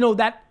is, you know,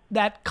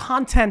 that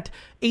content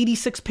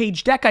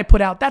 86-page deck I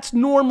put out, that's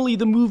normally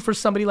the move for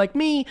somebody like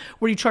me,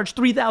 where you charge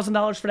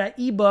 $3,000 for that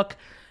ebook.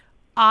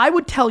 I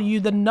would tell you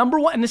the number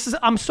one, and this is,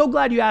 I'm so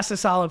glad you asked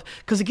this, Olive,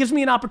 because it gives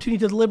me an opportunity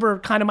to deliver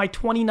kind of my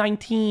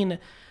 2019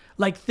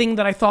 like thing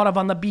that I thought of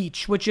on the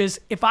beach, which is,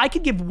 if I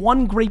could give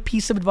one great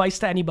piece of advice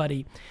to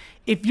anybody,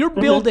 if you're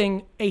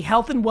building a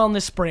health and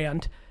wellness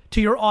brand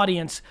to your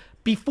audience,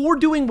 before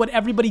doing what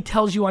everybody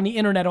tells you on the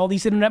internet, all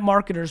these internet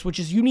marketers, which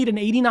is you need an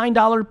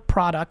 $89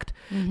 product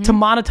to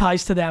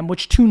monetize to them,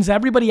 which tunes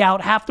everybody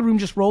out. Half the room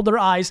just rolled their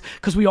eyes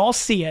because we all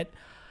see it.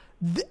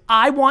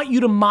 I want you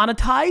to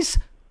monetize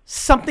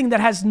something that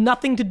has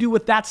nothing to do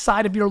with that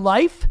side of your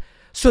life,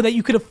 so that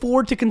you could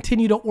afford to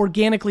continue to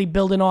organically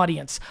build an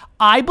audience.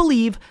 I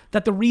believe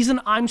that the reason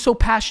I'm so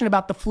passionate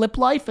about the flip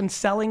life and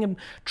selling and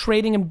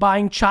trading and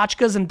buying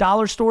tchotchkes and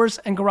dollar stores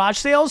and garage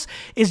sales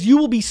is you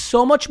will be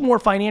so much more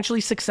financially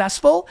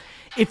successful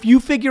if you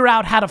figure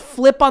out how to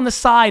flip on the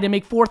side and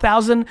make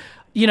 $4,000,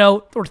 you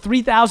know, or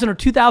 $3,000 or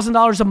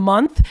 $2,000 a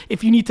month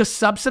if you need to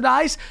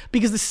subsidize.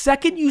 Because the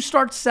second you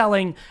start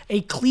selling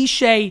a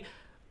cliche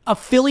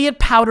affiliate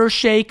powder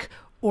shake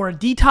or a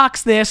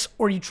detox this,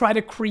 or you try to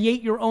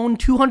create your own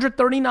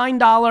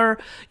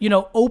 $239, you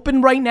know,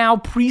 open right now,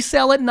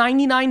 pre-sale at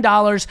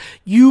 $99,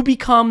 you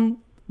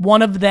become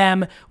one of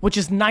them, which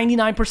is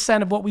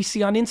 99% of what we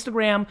see on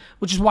Instagram,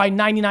 which is why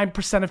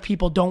 99% of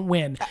people don't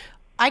win.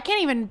 I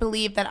can't even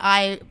believe that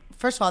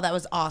first of all, that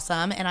was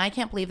awesome. And I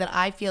can't believe that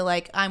I feel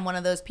like I'm one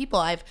of those people.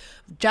 I've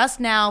just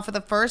now, for the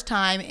first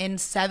time in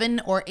 7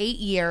 or 8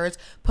 years,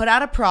 put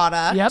out a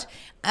product. Yep.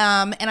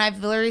 And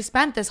I've literally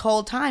spent this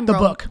whole time. The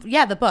book.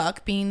 Yeah, the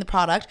book being the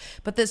product.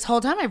 But this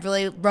whole time I've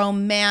really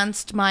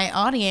romanced my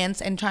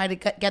audience and tried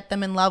to get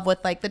them in love with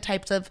like the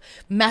types of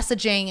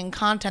messaging and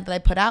content that I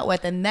put out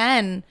with. And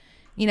then,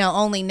 you know,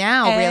 only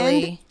now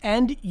really.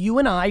 And you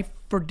and I,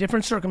 for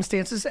different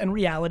circumstances and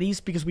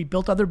realities, because we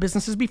built other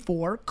businesses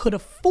before, could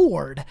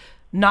afford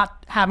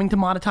not having to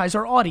monetize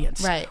our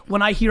audience. Right.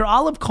 When I hear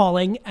Olive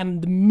calling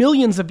and the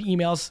millions of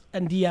emails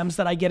and DMs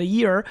that I get a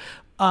year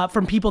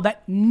from people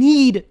that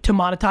need to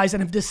monetize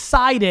and have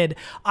decided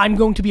I'm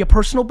going to be a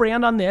personal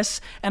brand on this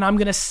and I'm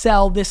going to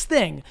sell this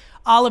thing.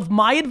 Olive,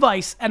 my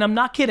advice, and I'm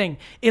not kidding,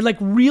 it like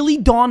really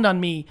dawned on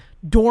me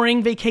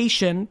during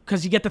vacation,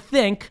 because you get to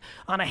think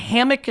on a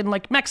hammock in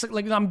like Mexico,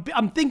 like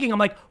I'm thinking, I'm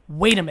like,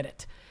 wait a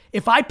minute.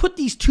 If I put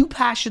these two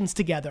passions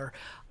together,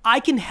 I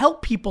can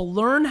help people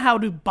learn how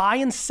to buy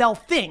and sell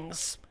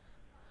things,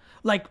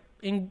 like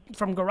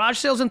from garage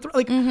sales and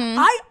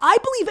I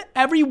believe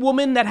every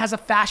woman that has a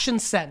fashion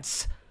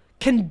sense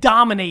can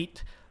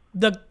dominate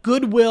the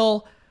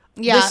Goodwill.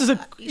 Yeah, this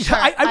is sure,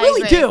 I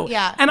really agree. do.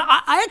 Yeah. And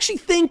I actually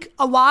think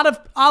a lot of,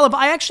 Olive,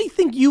 I actually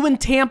think you in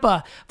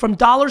Tampa, from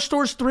dollar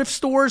stores, thrift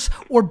stores,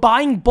 or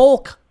buying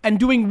bulk and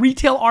doing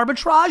retail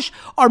arbitrage,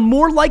 are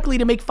more likely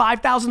to make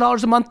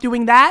 $5,000 a month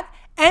doing that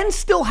and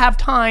still have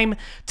time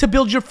to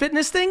build your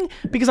fitness thing.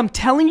 Because I'm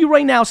telling you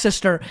right now,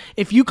 sister,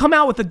 if you come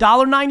out with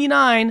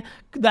 $1.99,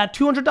 that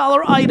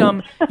 $200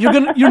 item,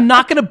 you're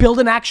not gonna build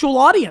an actual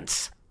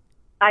audience.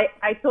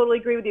 I totally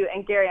agree with you.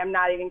 And Gary, I'm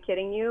not even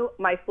kidding you.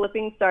 My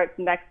flipping starts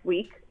next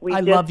week. We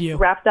just love you.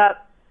 Wrapped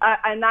up.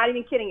 I'm not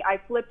even kidding. I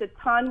flipped a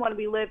ton when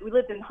we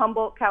lived in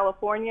Humboldt,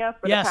 California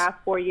for the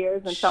past 4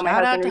 years until my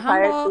husband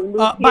retired. We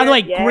moved by the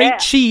way, here. great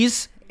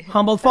cheese.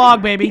 Humboldt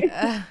Fog, baby.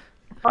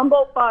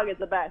 Humboldt Fog is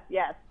the best,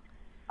 yes.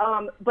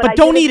 But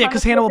don't eat it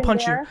because Hannah will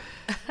punch you.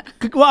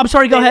 Well, I'm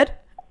sorry, go ahead.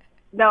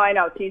 No, I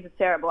know. Cheese is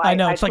terrible. I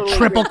know. It's like totally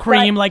triple agree.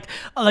 cream, like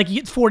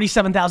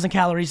 47,000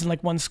 calories in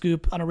like one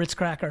scoop on a Ritz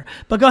cracker.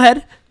 But go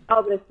ahead.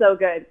 Oh, but it's so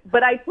good.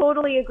 But I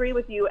totally agree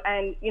with you.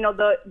 And, you know,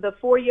 the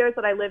 4 years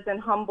that I lived in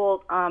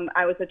Humboldt,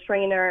 I was a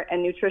trainer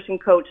and nutrition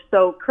coach.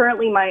 So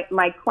currently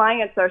my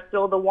clients are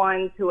still the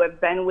ones who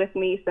have been with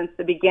me since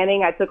the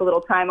beginning. I took a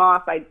little time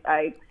off.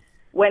 I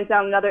went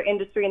down another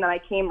industry and then I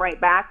came right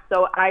back.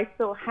 So I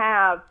still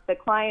have the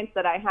clients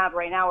that I have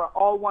right now are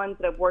all ones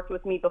that have worked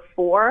with me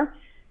before.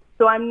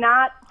 So I'm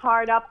not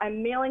hard up.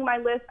 I'm mailing my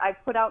list. I've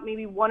put out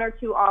maybe 1 or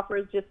 2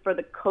 offers just for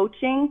the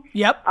coaching.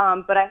 Yep.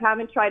 But I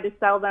haven't tried to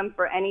sell them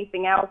for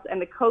anything else.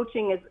 And the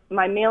coaching is,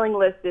 my mailing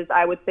list is,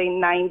 I would say,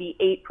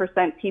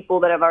 98% people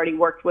that I've already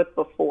worked with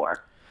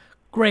before.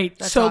 Great.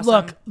 That's so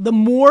awesome.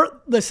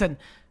 look, listen,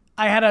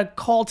 I had a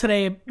call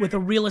today with a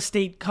real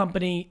estate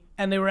company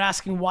and they were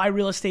asking why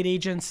real estate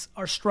agents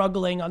are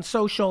struggling on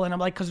social. And I'm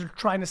like, because they're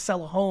trying to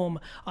sell a home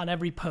on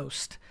every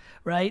post,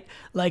 right?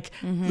 Like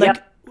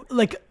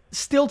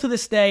still to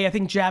this day, I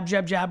think Jab,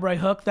 Jab, Jab, Right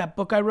Hook, that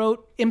book I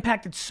wrote,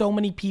 impacted so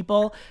many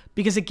people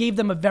because it gave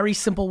them a very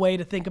simple way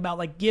to think about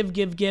like give,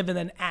 give, give, and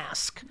then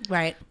ask.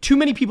 Right. Too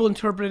many people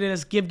interpret it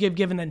as give, give,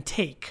 give, and then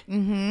take.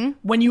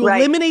 When you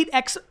eliminate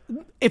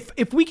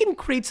if we can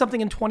create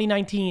something in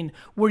 2019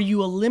 where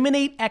you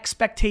eliminate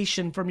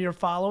expectation from your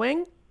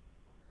following,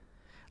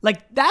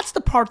 like that's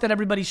the part that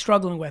everybody's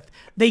struggling with.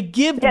 They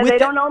give Yeah, with they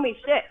don't owe me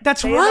shit.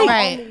 That's They right. don't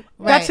owe me shit.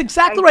 That's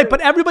exactly I right. agree.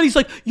 But everybody's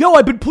like, yo,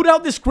 I've been putting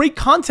out this great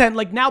content.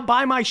 Like, now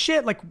buy my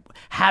shit. Like,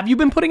 have you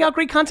been putting out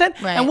great content?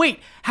 Right. And wait,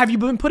 have you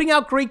been putting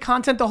out great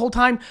content the whole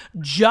time?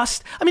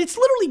 I mean, it's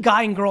literally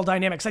guy and girl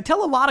dynamics. I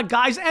tell a lot of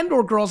guys and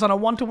or girls on a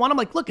one-to-one, I'm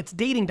like, look, it's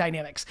dating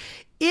dynamics.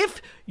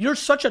 If you're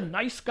such a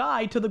nice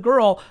guy to the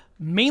girl,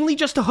 mainly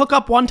just to hook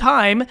up one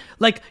time,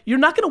 like, you're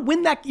not going to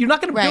win that. You're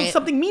not going to build Right.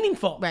 something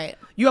meaningful. Right.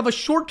 You have a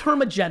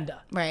short-term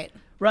agenda. Right.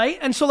 Right?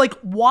 And so, like,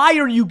 why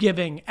are you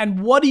giving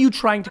and what are you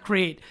trying to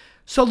create?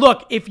 So,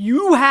 look, if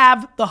you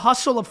have the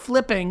hustle of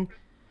flipping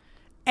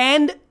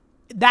and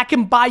that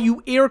can buy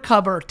you air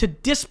cover to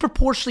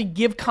disproportionately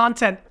give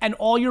content and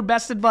all your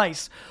best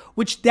advice,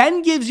 which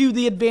then gives you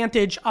the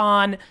advantage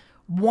on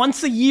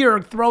once a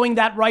year throwing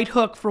that right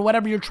hook for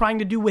whatever you're trying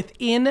to do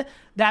within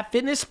that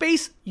fitness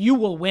space, you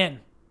will win.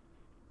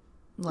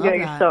 Love You're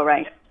that. so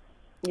right.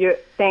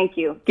 Thank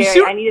you, You Gary.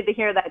 see- I needed to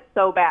hear that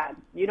so bad.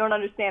 You don't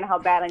understand how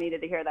bad I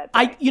needed to hear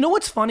that. You know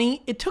what's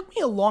funny? It took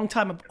me a long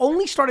time. I've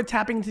only started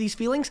tapping into these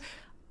feelings.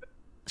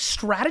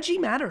 Strategy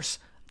matters.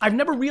 I've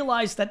never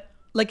realized that.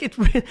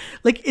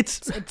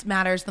 It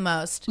matters the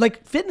most.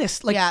 Like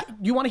fitness. Like, Yeah.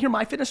 you want to hear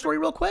my fitness story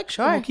real quick?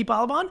 Sure. And we'll keep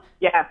Olive on.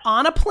 Yeah.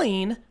 On a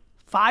plane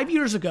 5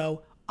 years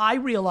ago, I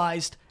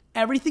realized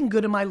everything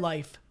good in my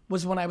life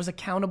was when I was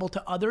accountable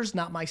to others,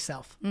 not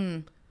myself.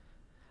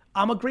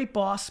 I'm a great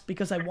boss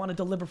because I want to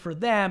deliver for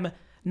them,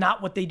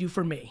 not what they do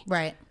for me.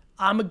 Right.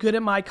 I'm a good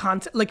at my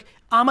content. Like,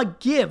 I'm a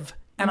give,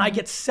 and I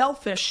get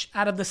selfish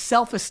out of the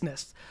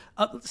selflessness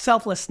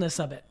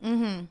of it.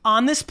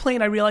 On this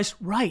plane, I realized,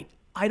 right,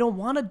 I don't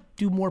want to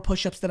do more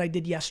push-ups than I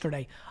did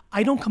yesterday.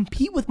 I don't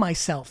compete with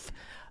myself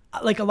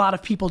like a lot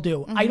of people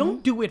do. I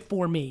don't do it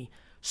for me.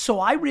 So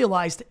I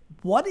realized,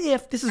 what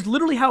if, this is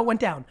literally how it went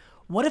down.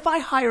 What if I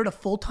hired a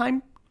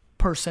full-time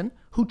person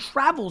who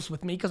travels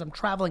with me because I'm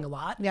traveling a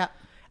lot? Yeah.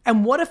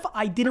 And what if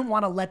I didn't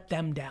want to let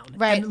them down?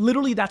 Right. And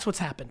literally that's what's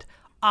happened.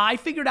 I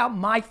figured out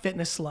my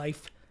fitness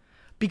life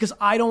because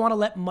I don't want to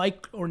let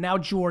Mike, or now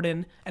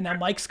Jordan, and now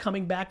Mike's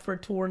coming back for a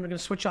tour and they're going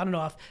to switch on and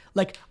off.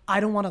 Like, I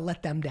don't want to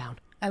let them down.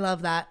 I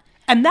love that.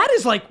 And that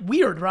is like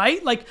weird,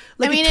 right? Like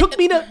I mean, it took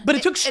me to, but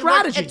it took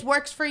strategy. It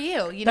works for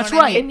you. You know That's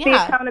what right. I mean? It's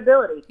the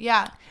accountability.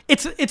 Yeah.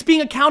 It's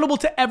being accountable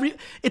to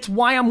it's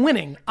why I'm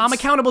winning. I'm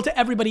accountable to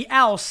everybody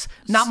else,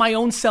 not my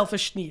own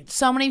selfish needs.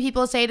 So many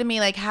people say to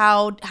me, like,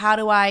 how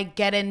do I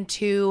get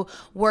into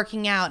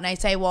working out? And I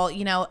say, well,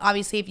 you know,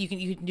 obviously if you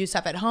can do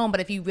stuff at home,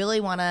 but if you really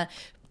want to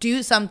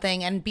do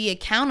something and be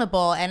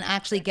accountable and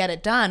actually get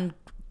it done,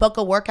 book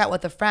a workout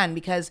with a friend,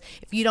 because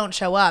if you don't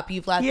show up,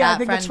 you've let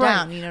that friend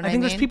down. You know what I mean? I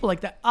think there's people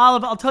like that.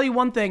 Olive, I'll tell you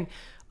one thing.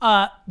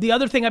 The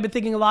other thing I've been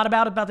thinking a lot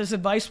about this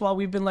advice while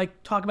we've been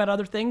like talking about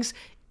other things,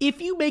 if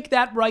you make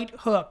that right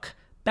hook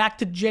back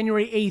to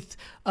January 8th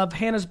of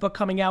Hannah's book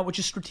coming out, which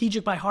is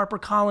Strategic by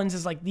HarperCollins,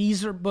 is like,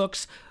 these are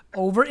books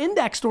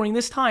over-indexed during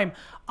this time.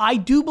 I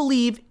do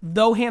believe,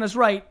 though Hannah's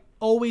right,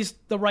 always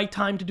the right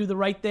time to do the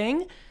right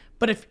thing.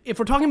 But if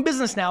we're talking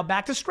business now,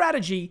 back to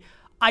strategy,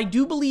 I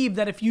do believe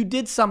that if you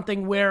did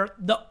something where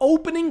the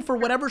opening for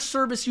whatever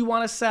service you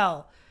want to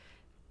sell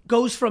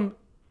goes from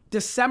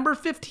December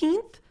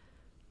 15th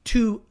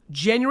to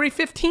January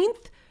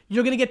 15th,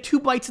 you're going to get 2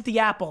 bites at the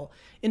apple.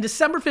 In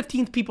December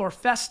 15th, people are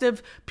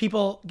festive,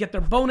 people get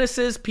their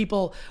bonuses,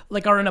 people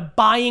like are in a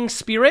buying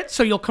spirit,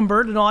 so you'll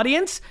convert an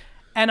audience.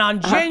 And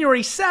on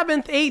January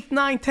 7th, 8th,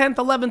 9th, 10th,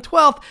 11th,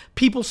 12th,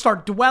 people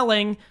start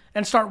dwelling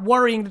and start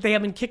worrying that they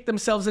haven't kicked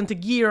themselves into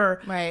gear.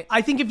 Right.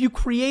 I think if you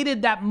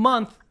created that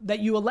month that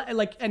you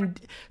like and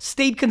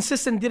stayed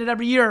consistent, did it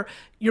every year,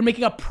 you're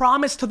making a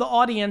promise to the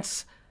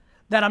audience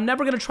that I'm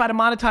never going to try to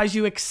monetize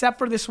you except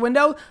for this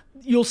window.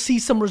 You'll see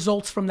some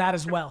results from that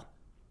as well.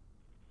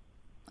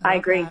 I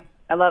agree. that.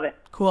 I love it.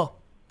 Cool.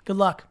 Good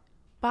luck.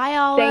 Bye,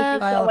 Olive. Thank you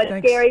Bye, so Olive. much,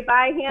 Thanks. Gary.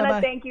 Bye, Hannah.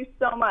 Bye-bye. Thank you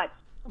so much.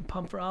 I'm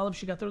pumped for Olive.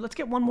 She got there. Let's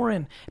get one more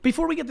in.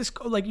 Before we get this,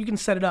 like, you can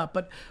set it up,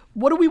 but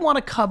what do we want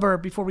to cover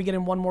before we get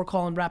in one more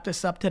call and wrap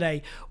this up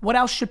today? What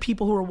else should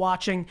people who are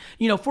watching,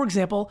 you know, for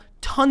example,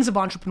 tons of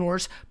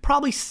entrepreneurs,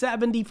 probably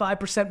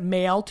 75%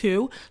 male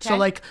too. So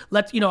like,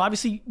 let's, you know,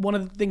 obviously one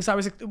of the things I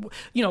was,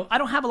 you know, I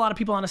don't have a lot of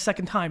people on a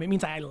second time. It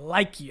means I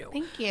like you.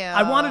 Thank you.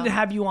 I wanted to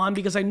have you on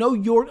because I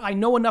know I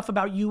know enough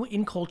about you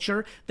in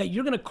culture that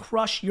you're going to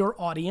crush your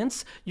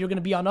audience. You're going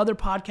to be on other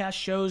podcast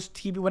shows,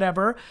 TV,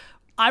 whatever.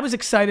 I was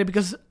excited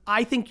because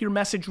I think your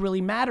message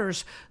really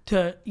matters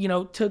to, you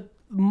know, to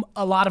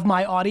a lot of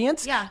my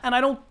audience. Yeah. And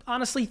I don't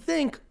honestly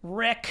think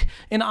Rick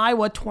in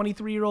Iowa,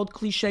 23-year-old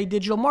cliche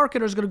digital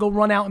marketer, is going to go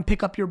run out and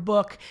pick up your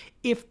book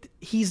if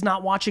he's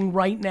not watching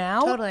right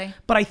now. Totally.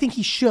 But I think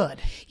he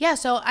should. Yeah,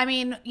 so I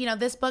mean, you know,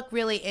 this book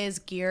really is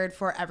geared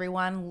for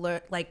everyone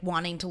like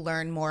wanting to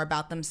learn more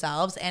about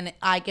themselves, and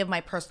I give my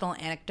personal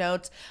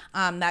anecdotes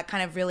that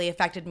kind of really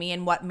affected me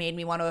and what made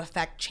me want to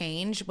affect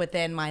change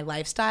within my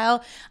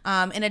lifestyle.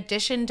 In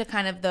addition to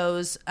kind of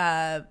those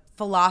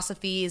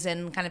philosophies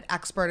and kind of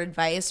expert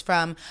advice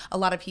from a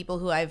lot of people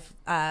who I've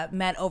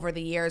met over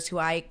the years, who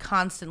I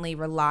constantly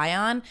rely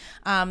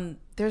on.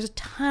 There's a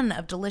ton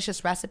of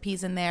delicious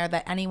recipes in there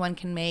that anyone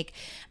can make.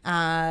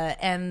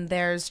 And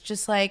there's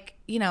just like,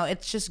 you know,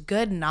 it's just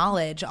good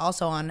knowledge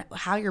also on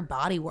how your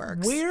body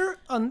works. Where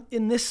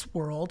in this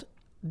world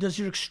does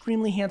your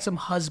extremely handsome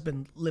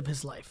husband live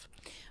his life?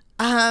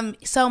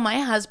 So my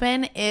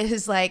husband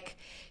is like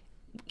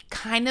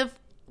kind of,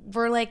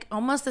 we're like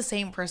almost the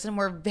same person.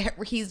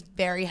 He's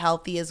very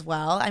healthy as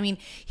well. I mean,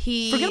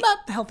 Forget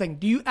about the health thing.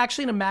 Do you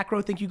actually in a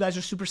macro think you guys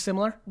are super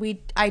similar?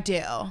 I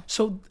do.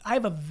 So I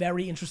have a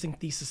very interesting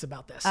thesis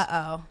about this.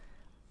 I'm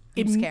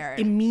scared.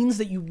 It means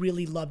that you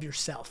really love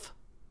yourself.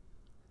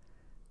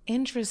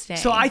 Interesting.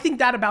 So I think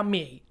that about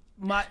me.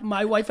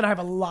 My wife and I have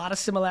a lot of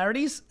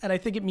similarities, and I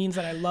think it means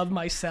that I love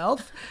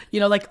myself. You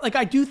know, like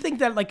I do think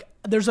that like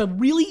there's a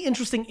really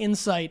interesting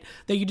insight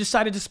that you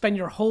decided to spend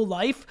your whole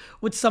life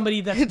with somebody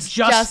that's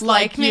just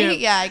like me. you.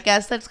 Yeah, I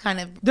guess that's kind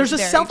of There's a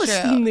very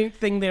self-esteem true.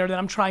 thing there that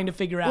I'm trying to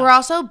figure out. We're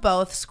also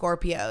both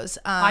Scorpios.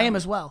 I am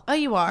as well. Oh,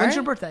 you are? When's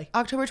your birthday?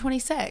 October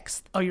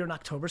 26th. Oh, you're an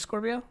October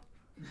Scorpio?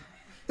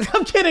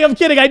 I'm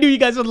kidding. I knew you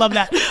guys would love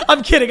that.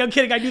 I'm kidding. I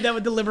knew that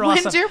would deliver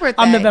awesome. When's your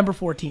birthday? I'm November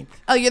 14th.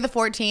 Oh, you're the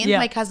 14th? Yeah.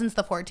 My cousin's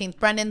the 14th.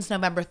 Brendan's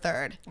November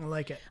 3rd. I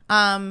like it.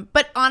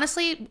 But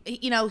honestly,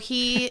 you know,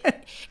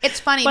 it's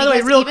funny. By the way,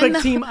 because real even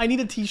quick, team, I need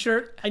a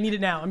t-shirt. I need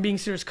it now. I'm being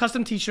serious.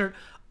 Custom t-shirt.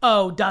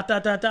 Oh, ...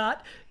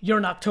 You're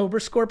an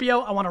October Scorpio.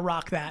 I want to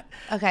rock that.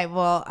 Okay,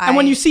 well, And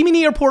when you see me in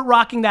the airport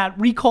rocking that,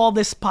 recall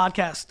this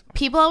podcast.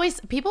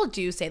 people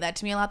do say that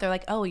to me a lot. They're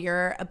like, "Oh,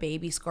 you're a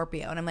baby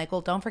Scorpio," and I'm like,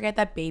 "Well, don't forget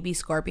that baby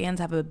scorpions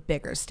have a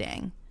bigger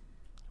sting."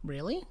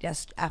 Really?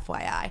 Just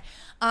FYI.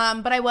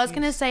 But I was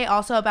gonna say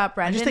also about I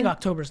Brendan. just think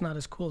October's not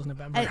as cool as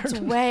November. It's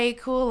way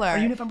cooler. Are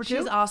you November too?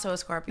 She's also a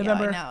Scorpio.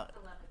 November. I know.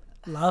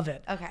 Love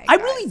it. Okay, I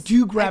guys. really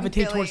do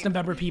gravitate really- towards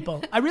November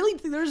people. I really,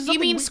 there's something. You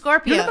mean You're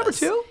Scorpios? November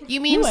too?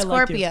 You mean I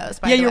like you. Scorpios?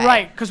 By Yeah, the you're way.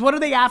 right. Because what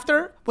are they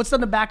after? What's on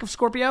the back of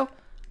Scorpio?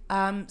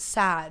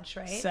 Sag,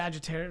 right?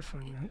 Sagittarius.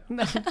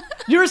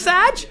 You're a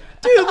Sag?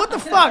 Dude, what the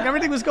fuck?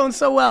 Everything was going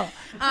so well.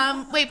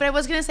 Wait, but I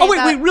was gonna say. Oh,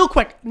 wait, real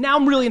quick. Now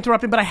I'm really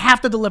interrupting, but I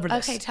have to deliver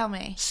this. Okay, tell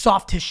me.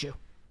 Soft tissue.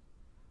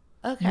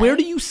 Okay. Where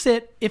do you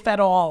sit, if at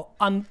all,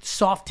 on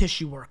soft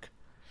tissue work?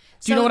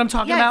 Do you know what I'm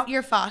talking about?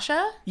 Your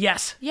fascia?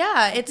 Yes.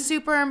 Yeah, it's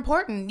super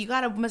important. You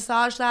got to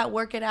massage that,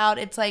 work it out.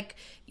 It's like,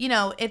 you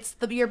know, it's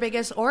your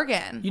biggest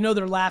organ. You know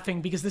they're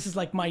laughing because this is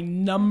like my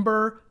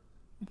number.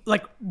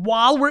 Like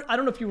while I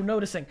don't know if you were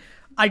noticing,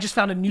 I just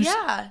found a new.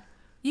 Yeah,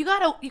 you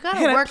gotta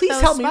Hannah, work please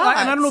those help me. spots.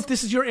 And I don't know if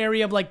this is your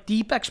area of like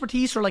deep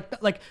expertise or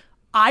like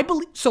I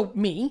believe. So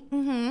me,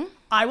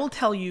 I will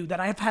tell you that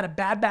I have had a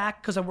bad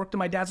back because I worked in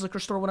my dad's liquor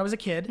store when I was a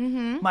kid,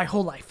 my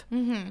whole life.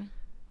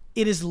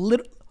 It is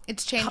literally.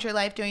 It's changed your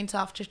life doing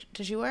soft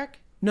tissue work?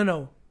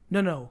 No.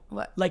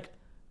 What? Like,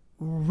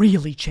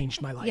 really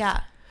changed my life.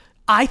 Yeah.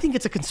 I think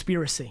it's a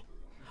conspiracy.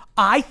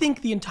 I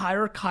think the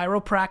entire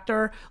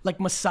chiropractor, like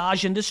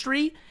massage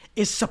industry,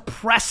 is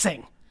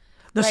suppressing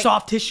the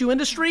soft tissue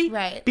industry.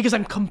 Right. Because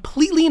I'm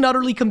completely and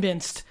utterly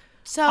convinced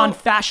on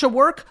fascia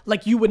work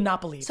like you would not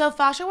believe. So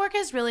fascia work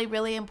is really,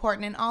 really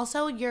important. And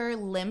also your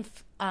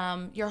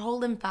your whole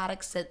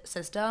lymphatic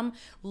system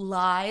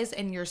lies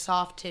in your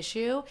soft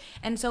tissue.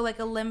 And so like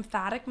a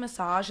lymphatic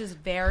massage is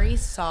very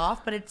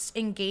soft, but it's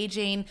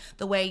engaging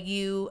the way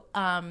you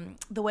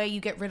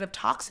get rid of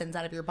toxins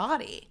out of your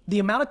body. The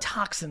amount of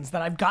toxins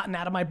that I've gotten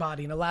out of my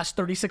body in the last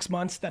 36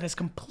 months that has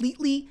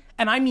completely,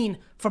 and I mean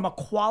from a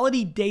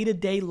quality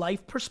day-to-day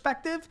life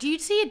perspective. Do you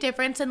see a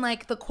difference in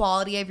like the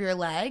quality of your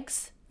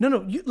legs?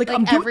 No, Like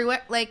I'm doing,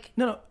 everywhere, like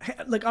No,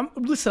 like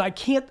listen, I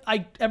can't.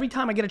 Every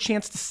time I get a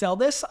chance to sell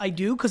this, I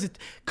do because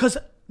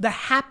the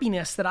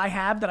happiness that I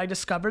have that I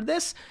discovered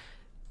this,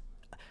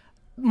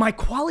 my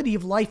quality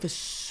of life is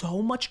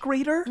so much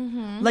greater.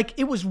 Like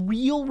it was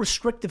real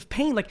restrictive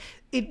pain. Like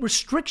it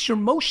restricts your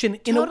motion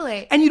in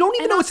totally, and you don't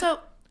even know. Also,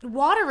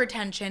 water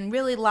retention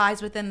really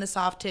lies within the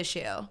soft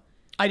tissue.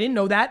 I didn't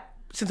know that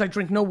since I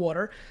drink no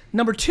water.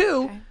 Number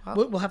two,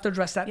 we'll have to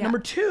address that. Yeah. Number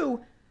two.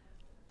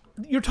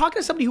 You're talking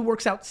to somebody who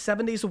works out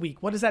 7 days a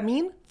week. What does that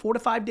mean? 4 to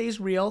 5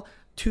 days real,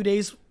 2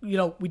 days,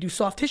 we do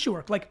soft tissue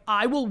work. Like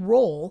I will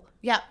roll.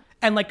 Yeah.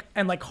 And like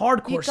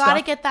hardcore You stuff.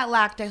 gotta get that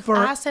lactic for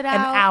acid out.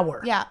 an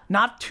hour. Yeah.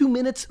 Not 2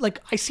 minutes. Like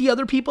I see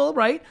other people,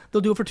 right? They'll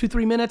do it for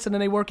 2-3 minutes and then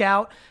they work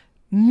out.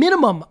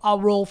 Minimum,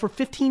 I'll roll for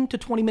 15 to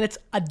 20 minutes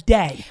a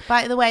day.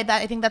 By the way,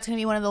 I think that's going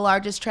to be one of the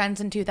largest trends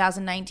in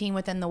 2019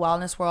 within the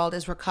wellness world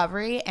is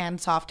recovery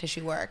and soft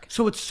tissue work.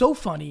 So it's so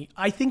funny.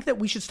 I think that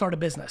we should start a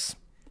business.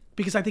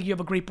 because I think you have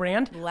a great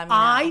brand. Let me know.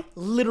 I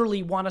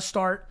literally want to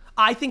start.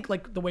 I think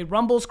like the way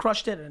Rumble's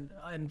crushed it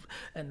and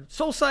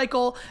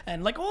SoulCycle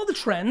and like all the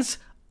trends.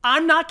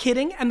 I'm not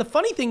kidding. And the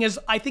funny thing is,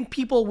 I think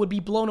people would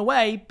be blown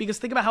away because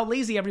think about how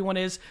lazy everyone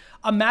is.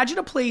 Imagine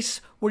a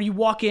place where you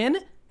walk in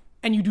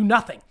and you do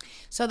nothing.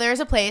 So there's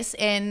a place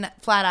in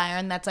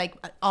Flatiron that's like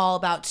all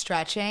about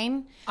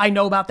stretching. I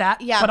know about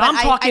that. Yeah, but I'm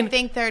talking. I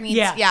think there needs.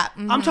 Yeah,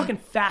 I'm talking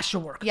fascia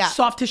work. Yeah.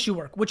 Soft tissue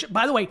work, which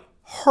by the way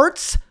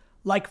hurts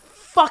like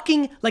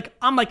fucking like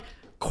I'm like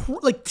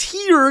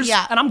tears.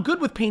 Yeah. And I'm good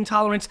with pain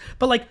tolerance,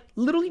 but like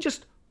literally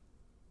just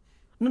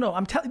no.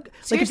 I'm telling.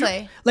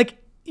 Seriously. Like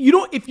you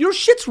know, if your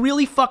shit's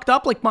really fucked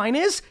up like mine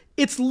is,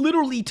 it's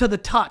literally to the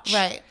touch.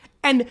 Right.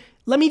 And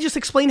let me just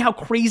explain how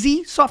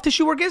crazy soft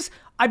tissue work is.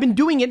 I've been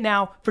doing it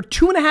now for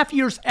 2.5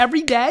 years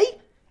every day.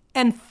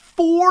 And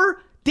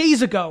 4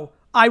 days ago,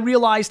 I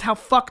realized how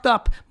fucked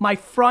up my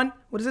front,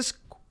 what is this?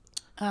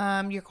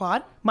 Your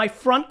quad? My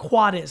front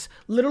quad is.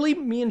 Literally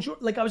me and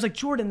Jordan, like I was like,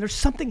 Jordan, there's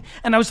something.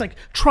 And I was like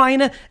trying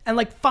to, and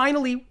like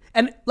finally,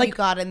 and like. You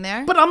got in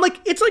there? But I'm like,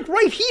 it's like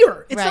right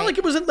here. It's not Right. like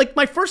it wasn't, like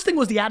my first thing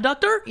was the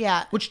adductor.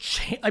 Yeah.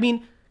 Which, I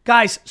mean,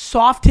 guys,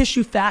 soft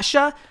tissue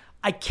fascia,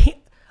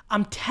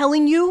 I'm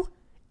telling you,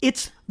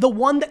 it's the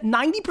one that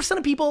 90%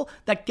 of people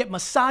that get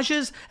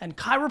massages and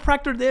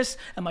chiropractor this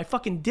and my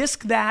fucking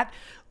disc that,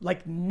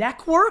 like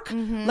neck work,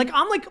 like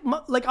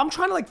I'm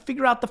trying to like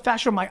figure out the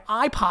fascia of my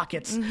eye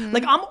pockets.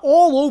 Like I'm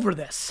all over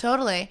this.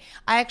 Totally.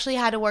 I actually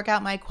had to work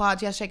out my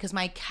quads yesterday because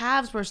my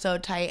calves were so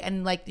tight,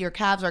 and like your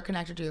calves are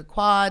connected to your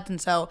quads,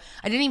 and so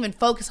I didn't even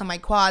focus on my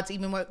quads,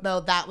 even though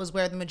that was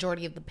where the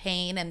majority of the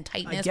pain and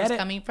tightness was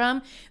coming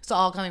from. It's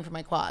all coming from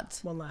my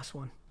quads. One last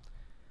one.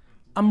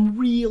 I'm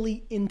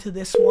really into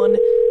this one.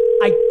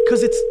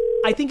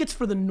 I think it's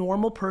for the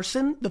normal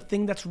person, the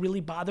thing that's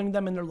really bothering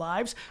them in their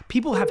lives.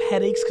 People have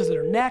headaches because of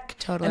their neck.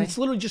 Totally. And it's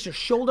literally just your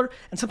shoulder.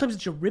 And sometimes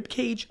it's your rib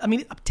cage. I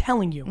mean, I'm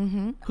telling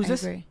you. Who's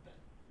this? Agree.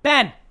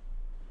 Ben.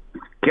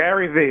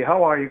 GaryVee,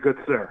 how are you, good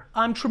sir?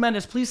 I'm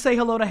tremendous. Please say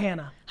hello to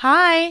Hannah.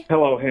 Hi.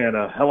 Hello,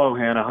 Hannah. Hello,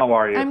 Hannah. How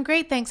are you? I'm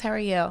great, thanks. How are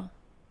you?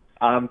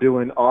 I'm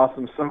doing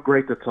awesome. So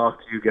great to talk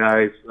to you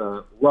guys.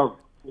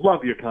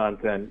 Love your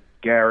content,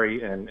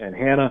 Gary and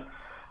Hannah.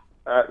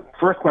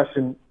 First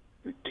question.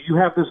 Do you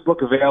have this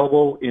book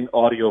available in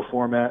audio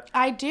format?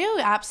 I do,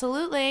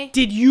 absolutely.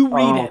 Did you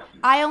read it?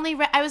 I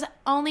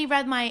only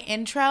read my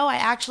intro. I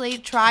actually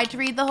tried to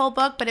read the whole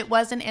book, but it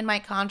wasn't in my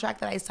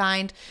contract that I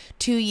signed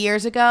 2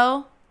 years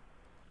ago.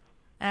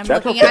 And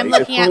I'm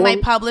looking at my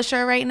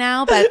publisher right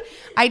now, but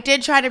I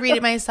did try to read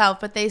it myself,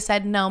 but they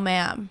said no,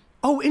 ma'am.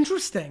 Oh,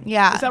 interesting.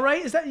 Yeah. Is that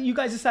right? Is that you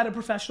guys decided a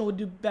professional would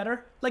do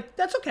better? Like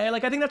that's okay.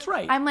 Like I think that's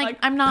right.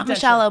 I'm not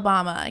Michelle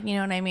Obama. You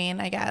know what I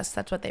mean? I guess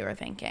that's what they were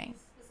thinking.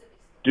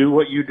 Do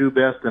what you do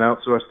best and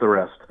outsource the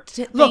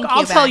rest. Look,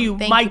 I'll tell you,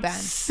 my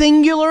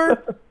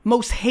singular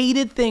most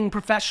hated thing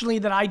professionally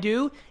that I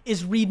do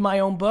is read my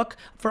own book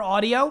for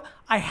audio.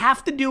 I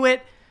have to do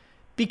it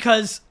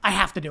because I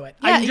have to do it.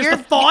 Yeah, just the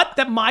thought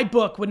that my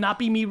book would not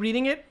be me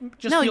reading it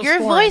just feels your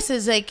foreign. voice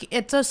is like,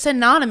 it's so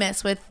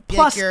synonymous with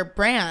like, your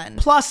brand.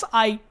 Plus,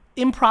 I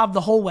improv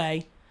the whole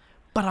way,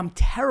 but I'm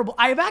terrible.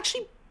 I have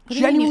actually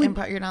genuinely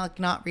you're not like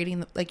not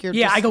reading you're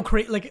just, I go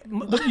crazy. Like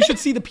you should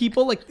see the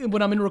people like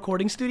when I'm in a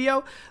recording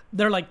studio.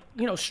 They're like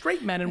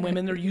straight men and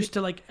women. They're used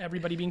to like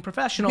everybody being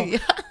professional. Yeah.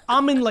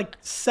 I'm in like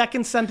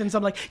second sentence.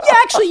 I'm like, yeah,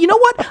 actually, you know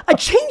what? I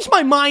changed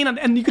my mind,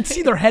 and you could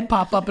see their head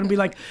pop up and be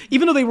like,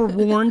 even though they were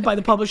warned by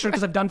the publisher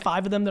because I've done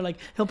 5 of them, they're like,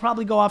 he'll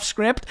probably go off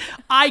script.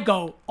 I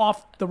go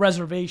off the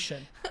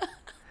reservation.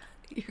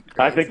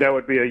 I think that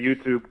would be a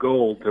YouTube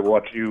goal to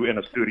watch you in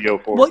a studio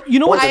for. Well, you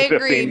know what? I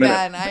agree,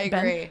 Ben. I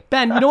agree.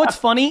 Ben, you know what's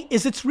funny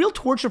is it's real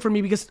torture for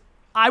me because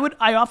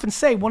I often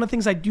say one of the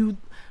things I do.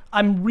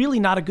 I'm really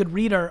not a good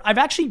reader. I've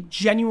actually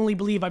genuinely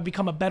believe I've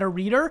become a better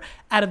reader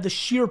out of the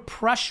sheer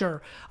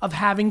pressure of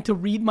having to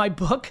read my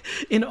book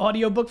in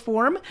audiobook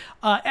form.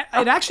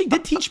 It actually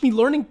did teach me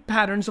learning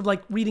patterns of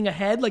like reading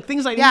ahead, like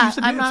things I didn't used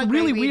to do. I'm not it's a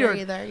really great reader weird.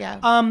 Either,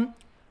 yeah.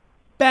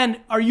 Ben,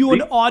 are you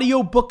an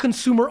audiobook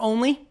consumer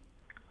only?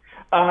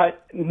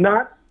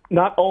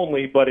 Not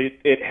only, but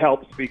it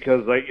helps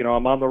because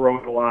I'm on the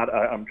road a lot.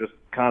 I'm just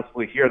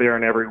constantly here, there,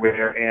 and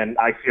everywhere, and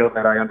I feel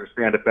that I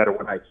understand it better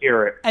when I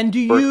hear it. And do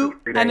you?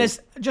 And this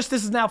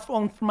is now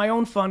for my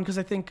own fun because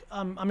I think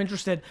I'm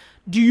interested.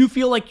 Do you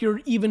feel like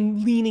you're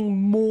even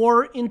leaning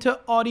more into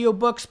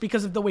audiobooks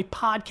because of the way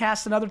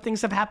podcasts and other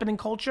things have happened in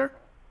culture?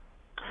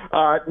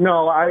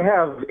 No, I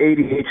have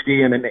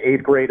ADHD and an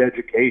 8th grade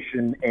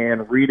education,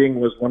 and reading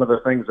was one of the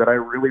things that I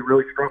really,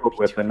 really struggled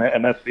with, and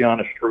that's the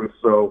honest truth.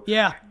 So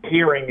yeah,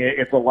 hearing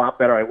it's a lot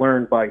better. I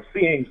learned by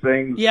seeing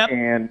things, yep.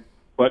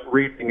 But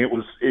reading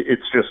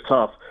it's just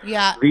tough.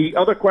 Yeah. The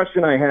other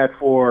question I had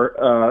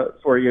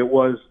for you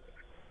was,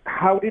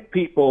 how did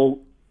people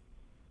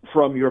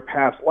from your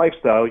past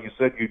lifestyle? You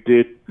said you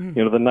did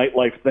the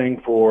nightlife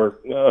thing for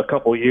a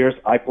couple of years.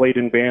 I played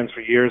in bands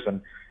for years,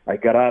 and I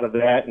got out of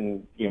that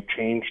and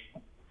changed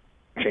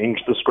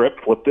the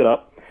script, flipped it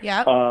up.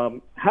 Yep.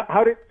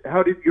 How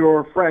did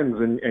your friends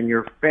and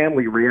your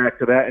family react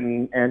to that,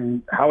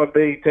 and how have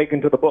they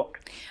taken to the book?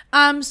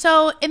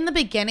 So in the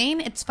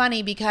beginning, it's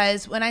funny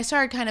because when I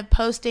started kind of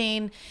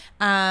posting,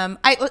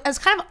 I was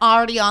kind of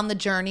already on the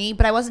journey,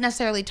 but I wasn't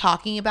necessarily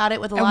talking about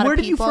it with a lot of people. Where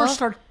did you first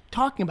start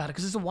talking about it?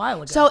 Because it's a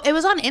while ago. So it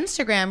was on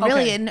Instagram,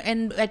 really,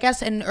 in I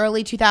guess in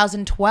early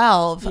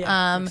 2012.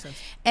 Yeah, makes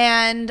sense.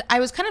 And I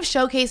was kind of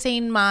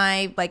showcasing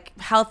my like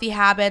healthy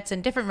habits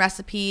and different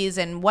recipes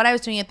and what I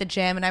was doing at the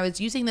gym. And I was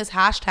using this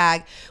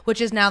hashtag, which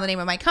is now the name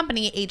of my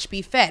company,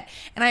 HB Fit.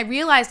 And I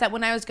realized that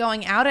when I was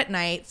going out at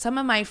night, some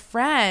of my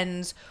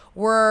friends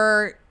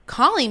were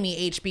calling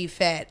me HB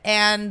Fit,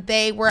 and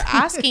they were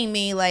asking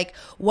me like,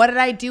 what did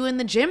I do in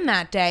the gym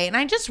that day? And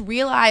I just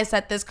realized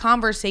that this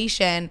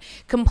conversation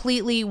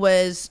completely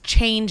was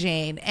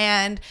changing.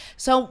 And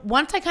so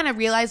once I kind of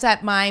realized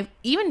that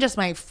even just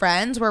my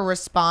friends were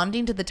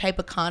responding to the type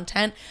of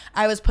content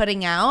I was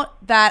putting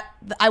out, that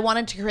I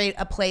wanted to create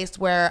a place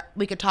where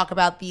we could talk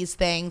about these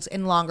things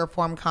in longer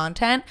form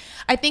content.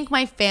 I think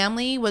my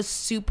family was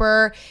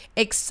super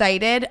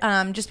excited,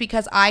 just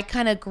because I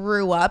kind of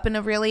grew up in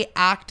a really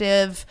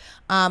active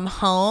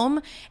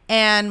home,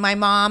 and my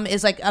mom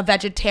is like a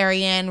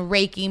vegetarian,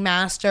 Reiki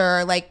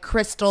master, like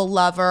crystal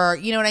lover,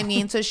 you know what I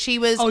mean? So she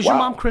was is your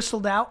mom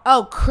crystalled out?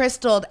 Oh,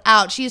 crystalled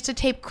out. She used to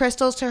tape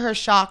crystals to her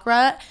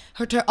chakra,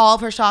 to all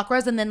of her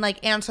chakras, and then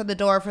like answer the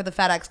door for the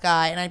FedEx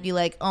guy, and I'd be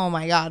like, oh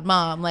my god,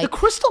 Mom, like the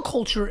crystal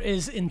culture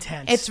is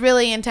intense. It's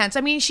really intense.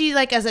 I mean, she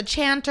like as a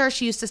chanter,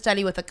 she used to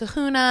study with a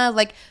kahuna,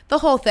 like the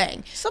whole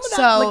thing. Some of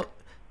that, like,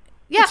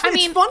 yeah,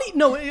 it's funny.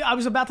 No, I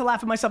was about to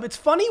laugh at myself. It's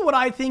funny what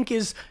I think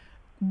is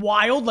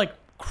wild, like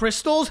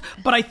crystals,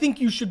 but I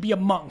think you should be a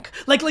monk.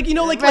 Like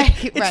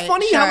it's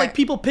funny how like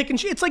people pick and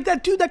shit. It's like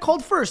that dude that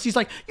called first. He's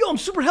like, yo, I'm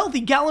super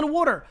healthy, gallon of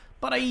water,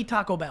 but I eat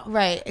Taco Bell.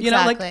 Right, exactly, you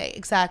know, like,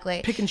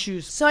 exactly. Pick and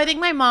choose. So I think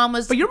my mom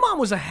was... But your mom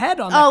was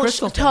ahead on that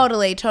crystal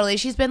thing. Totally.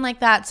 She's been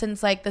like that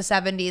since like the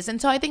 70s. And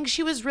so I think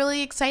she was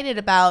really excited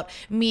about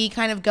me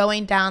kind of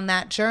going down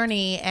that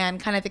journey and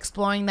kind of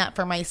exploring that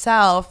for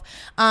myself.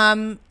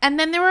 And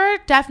then there were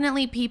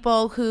definitely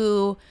people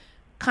who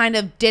kind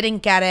of didn't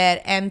get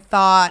it and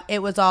thought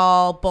it was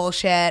all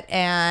bullshit,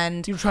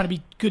 and you were trying to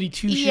be goody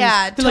two shoes.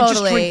 Yeah, totally. Like,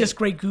 just drink this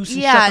Grey Goose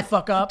and shut the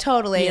fuck up.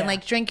 Totally. And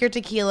like drink your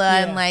tequila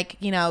and like,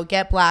 you know,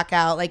 get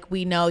blackout like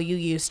we know you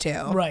used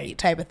to. Right.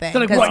 Type of thing.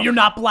 They're like, what, you're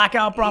not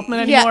blackout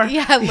Bronfman anymore?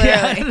 Yeah,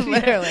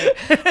 literally.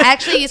 I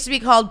actually used to be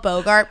called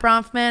Bogart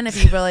Bronfman,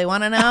 if you really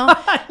want to know.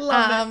 I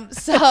love it.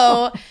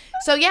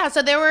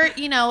 So there were,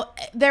 you know,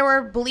 there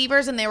were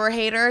believers and there were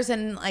haters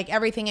and like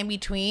everything in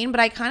between, but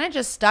I kind of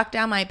just stuck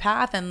down my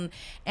path,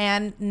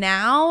 and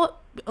now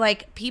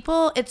like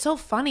people, it's so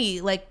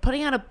funny, like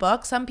putting out a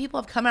book, some people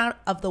have come out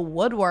of the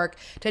woodwork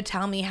to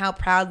tell me how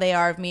proud they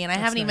are of me, and I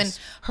haven't even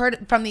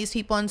heard from these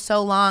people in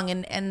so long,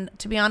 and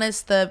to be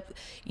honest, the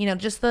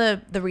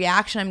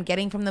reaction I'm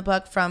getting from the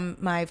book from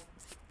my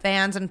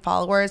fans and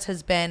followers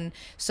has been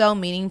so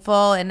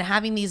meaningful, and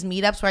having these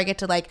meetups where I get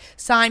to like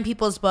sign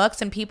people's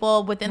books, and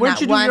people within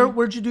where'd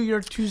you do your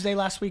Tuesday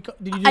last week?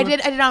 I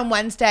did on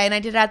Wednesday, and I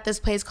did it at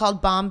this place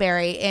called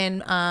Bomberry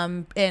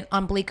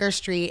on Bleecker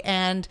Street,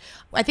 and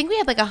I think we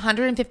had like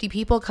 150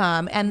 people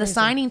come, and the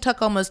signing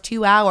took almost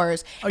 2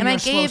 hours. And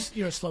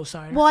you're a slow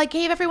signer. Well, I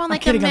gave everyone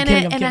like a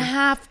minute and a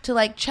half to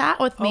like chat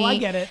with me. Oh, I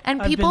get it. And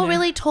people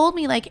really told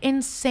me like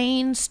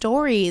insane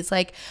stories,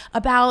 like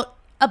about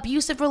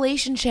abusive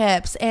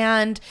relationships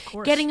and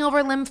getting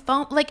over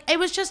lymphoma. Like it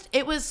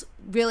was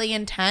really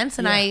intense,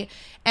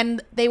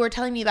 and they were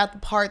telling me about the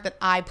part that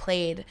I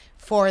played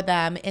for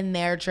them in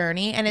their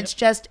journey, and it's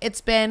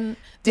been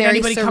Did very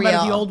anybody surreal. come out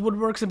of the old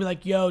woodworks and be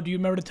like, yo, do you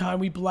remember the time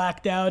we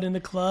blacked out in the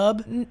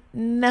club?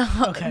 No,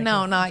 okay,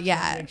 no, cool. not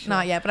yet. Sure.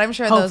 Not yet, but I'm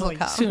sure Hopefully,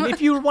 those will come. soon.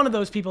 If you're one of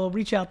those people,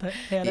 reach out to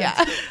Hannah.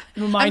 Yeah.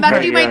 I'm about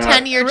to do my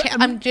 10-year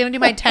I'm going to do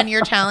my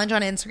 10-year challenge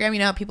on Instagram. You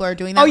know how people are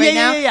doing that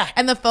now? Yeah.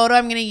 And the photo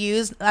I'm going to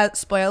use,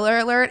 spoiler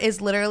alert,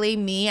 is literally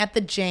me at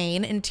the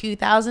Jane in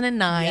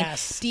 2009,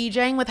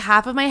 DJing with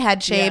half of my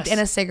head shaved and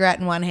a cigarette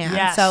in one hand.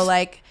 Yes. So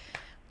like,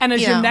 and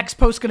is your next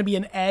post going to be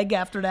an egg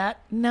after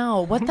that?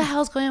 No. What the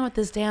hell's going on with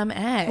this damn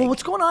egg? Well,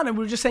 what's going on? And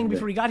we were just saying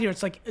before we got here,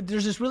 it's like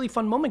there's this really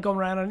fun moment going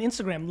around on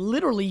Instagram.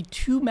 Literally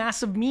 2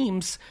 massive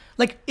memes.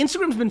 Like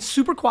Instagram's been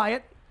super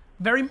quiet.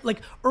 Very like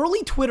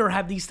early Twitter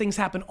had these things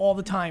happen all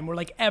the time where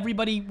like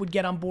everybody would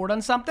get on board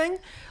on something.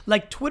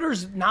 Like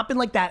Twitter's not been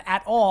like that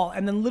at all.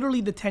 And then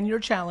literally the 10-year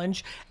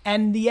challenge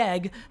and the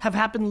egg have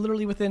happened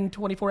literally within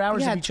 24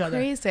 hours of each other.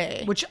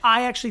 Crazy. Which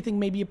I actually think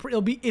maybe it'll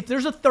be, if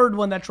there's a third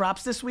one that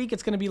drops this week,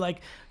 it's going to be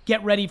like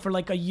get ready for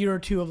like a year or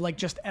two of like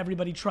just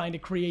everybody trying to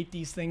create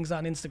these things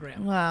on Instagram.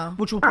 Wow.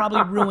 Which will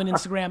probably ruin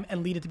Instagram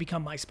and lead it to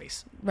become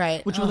MySpace.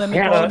 Right. Which will then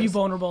make all of you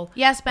vulnerable.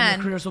 Yes, Ben.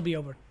 And their careers will be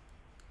over.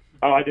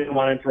 Oh, I didn't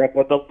want to interrupt,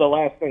 but the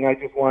last thing I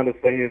just wanted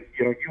to say is,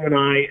 you know, you and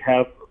I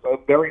have a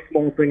very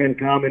small thing in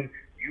common.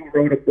 You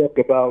wrote a book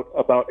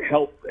about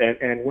health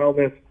and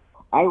wellness.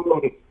 I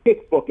wrote a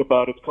 5th book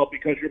about it. It's called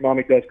Because Your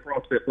Mommy Does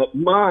CrossFit, but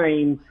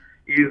mine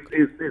is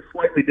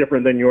slightly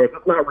different than yours.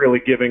 It's not really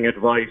giving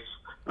advice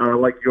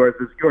like yours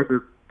is. Yours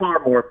is far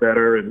more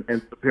better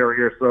and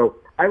superior. So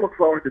I look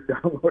forward to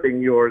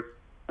downloading yours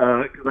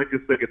because I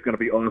just think it's going to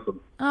be awesome.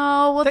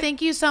 Oh, well,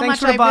 thank you so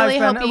thanks much. for the I really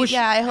vibes, hope man. you,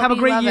 I hope have a you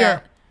great love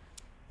year.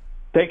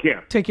 it. Take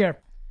care. Take care.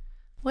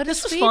 What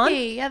This a was sweetie. fun.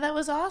 Yeah, that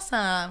was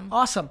awesome.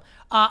 Awesome.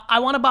 I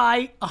want to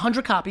buy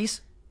 100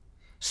 copies.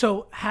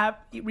 So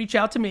reach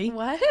out to me.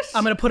 What?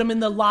 I'm going to put them in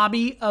the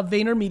lobby of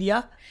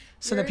VaynerMedia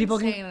so You're that people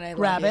insane and I can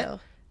grab love it. you.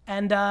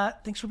 And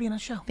thanks for being on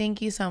the show.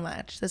 Thank you so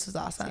much. This was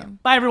awesome.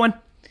 Bye, everyone.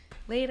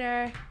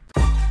 Later.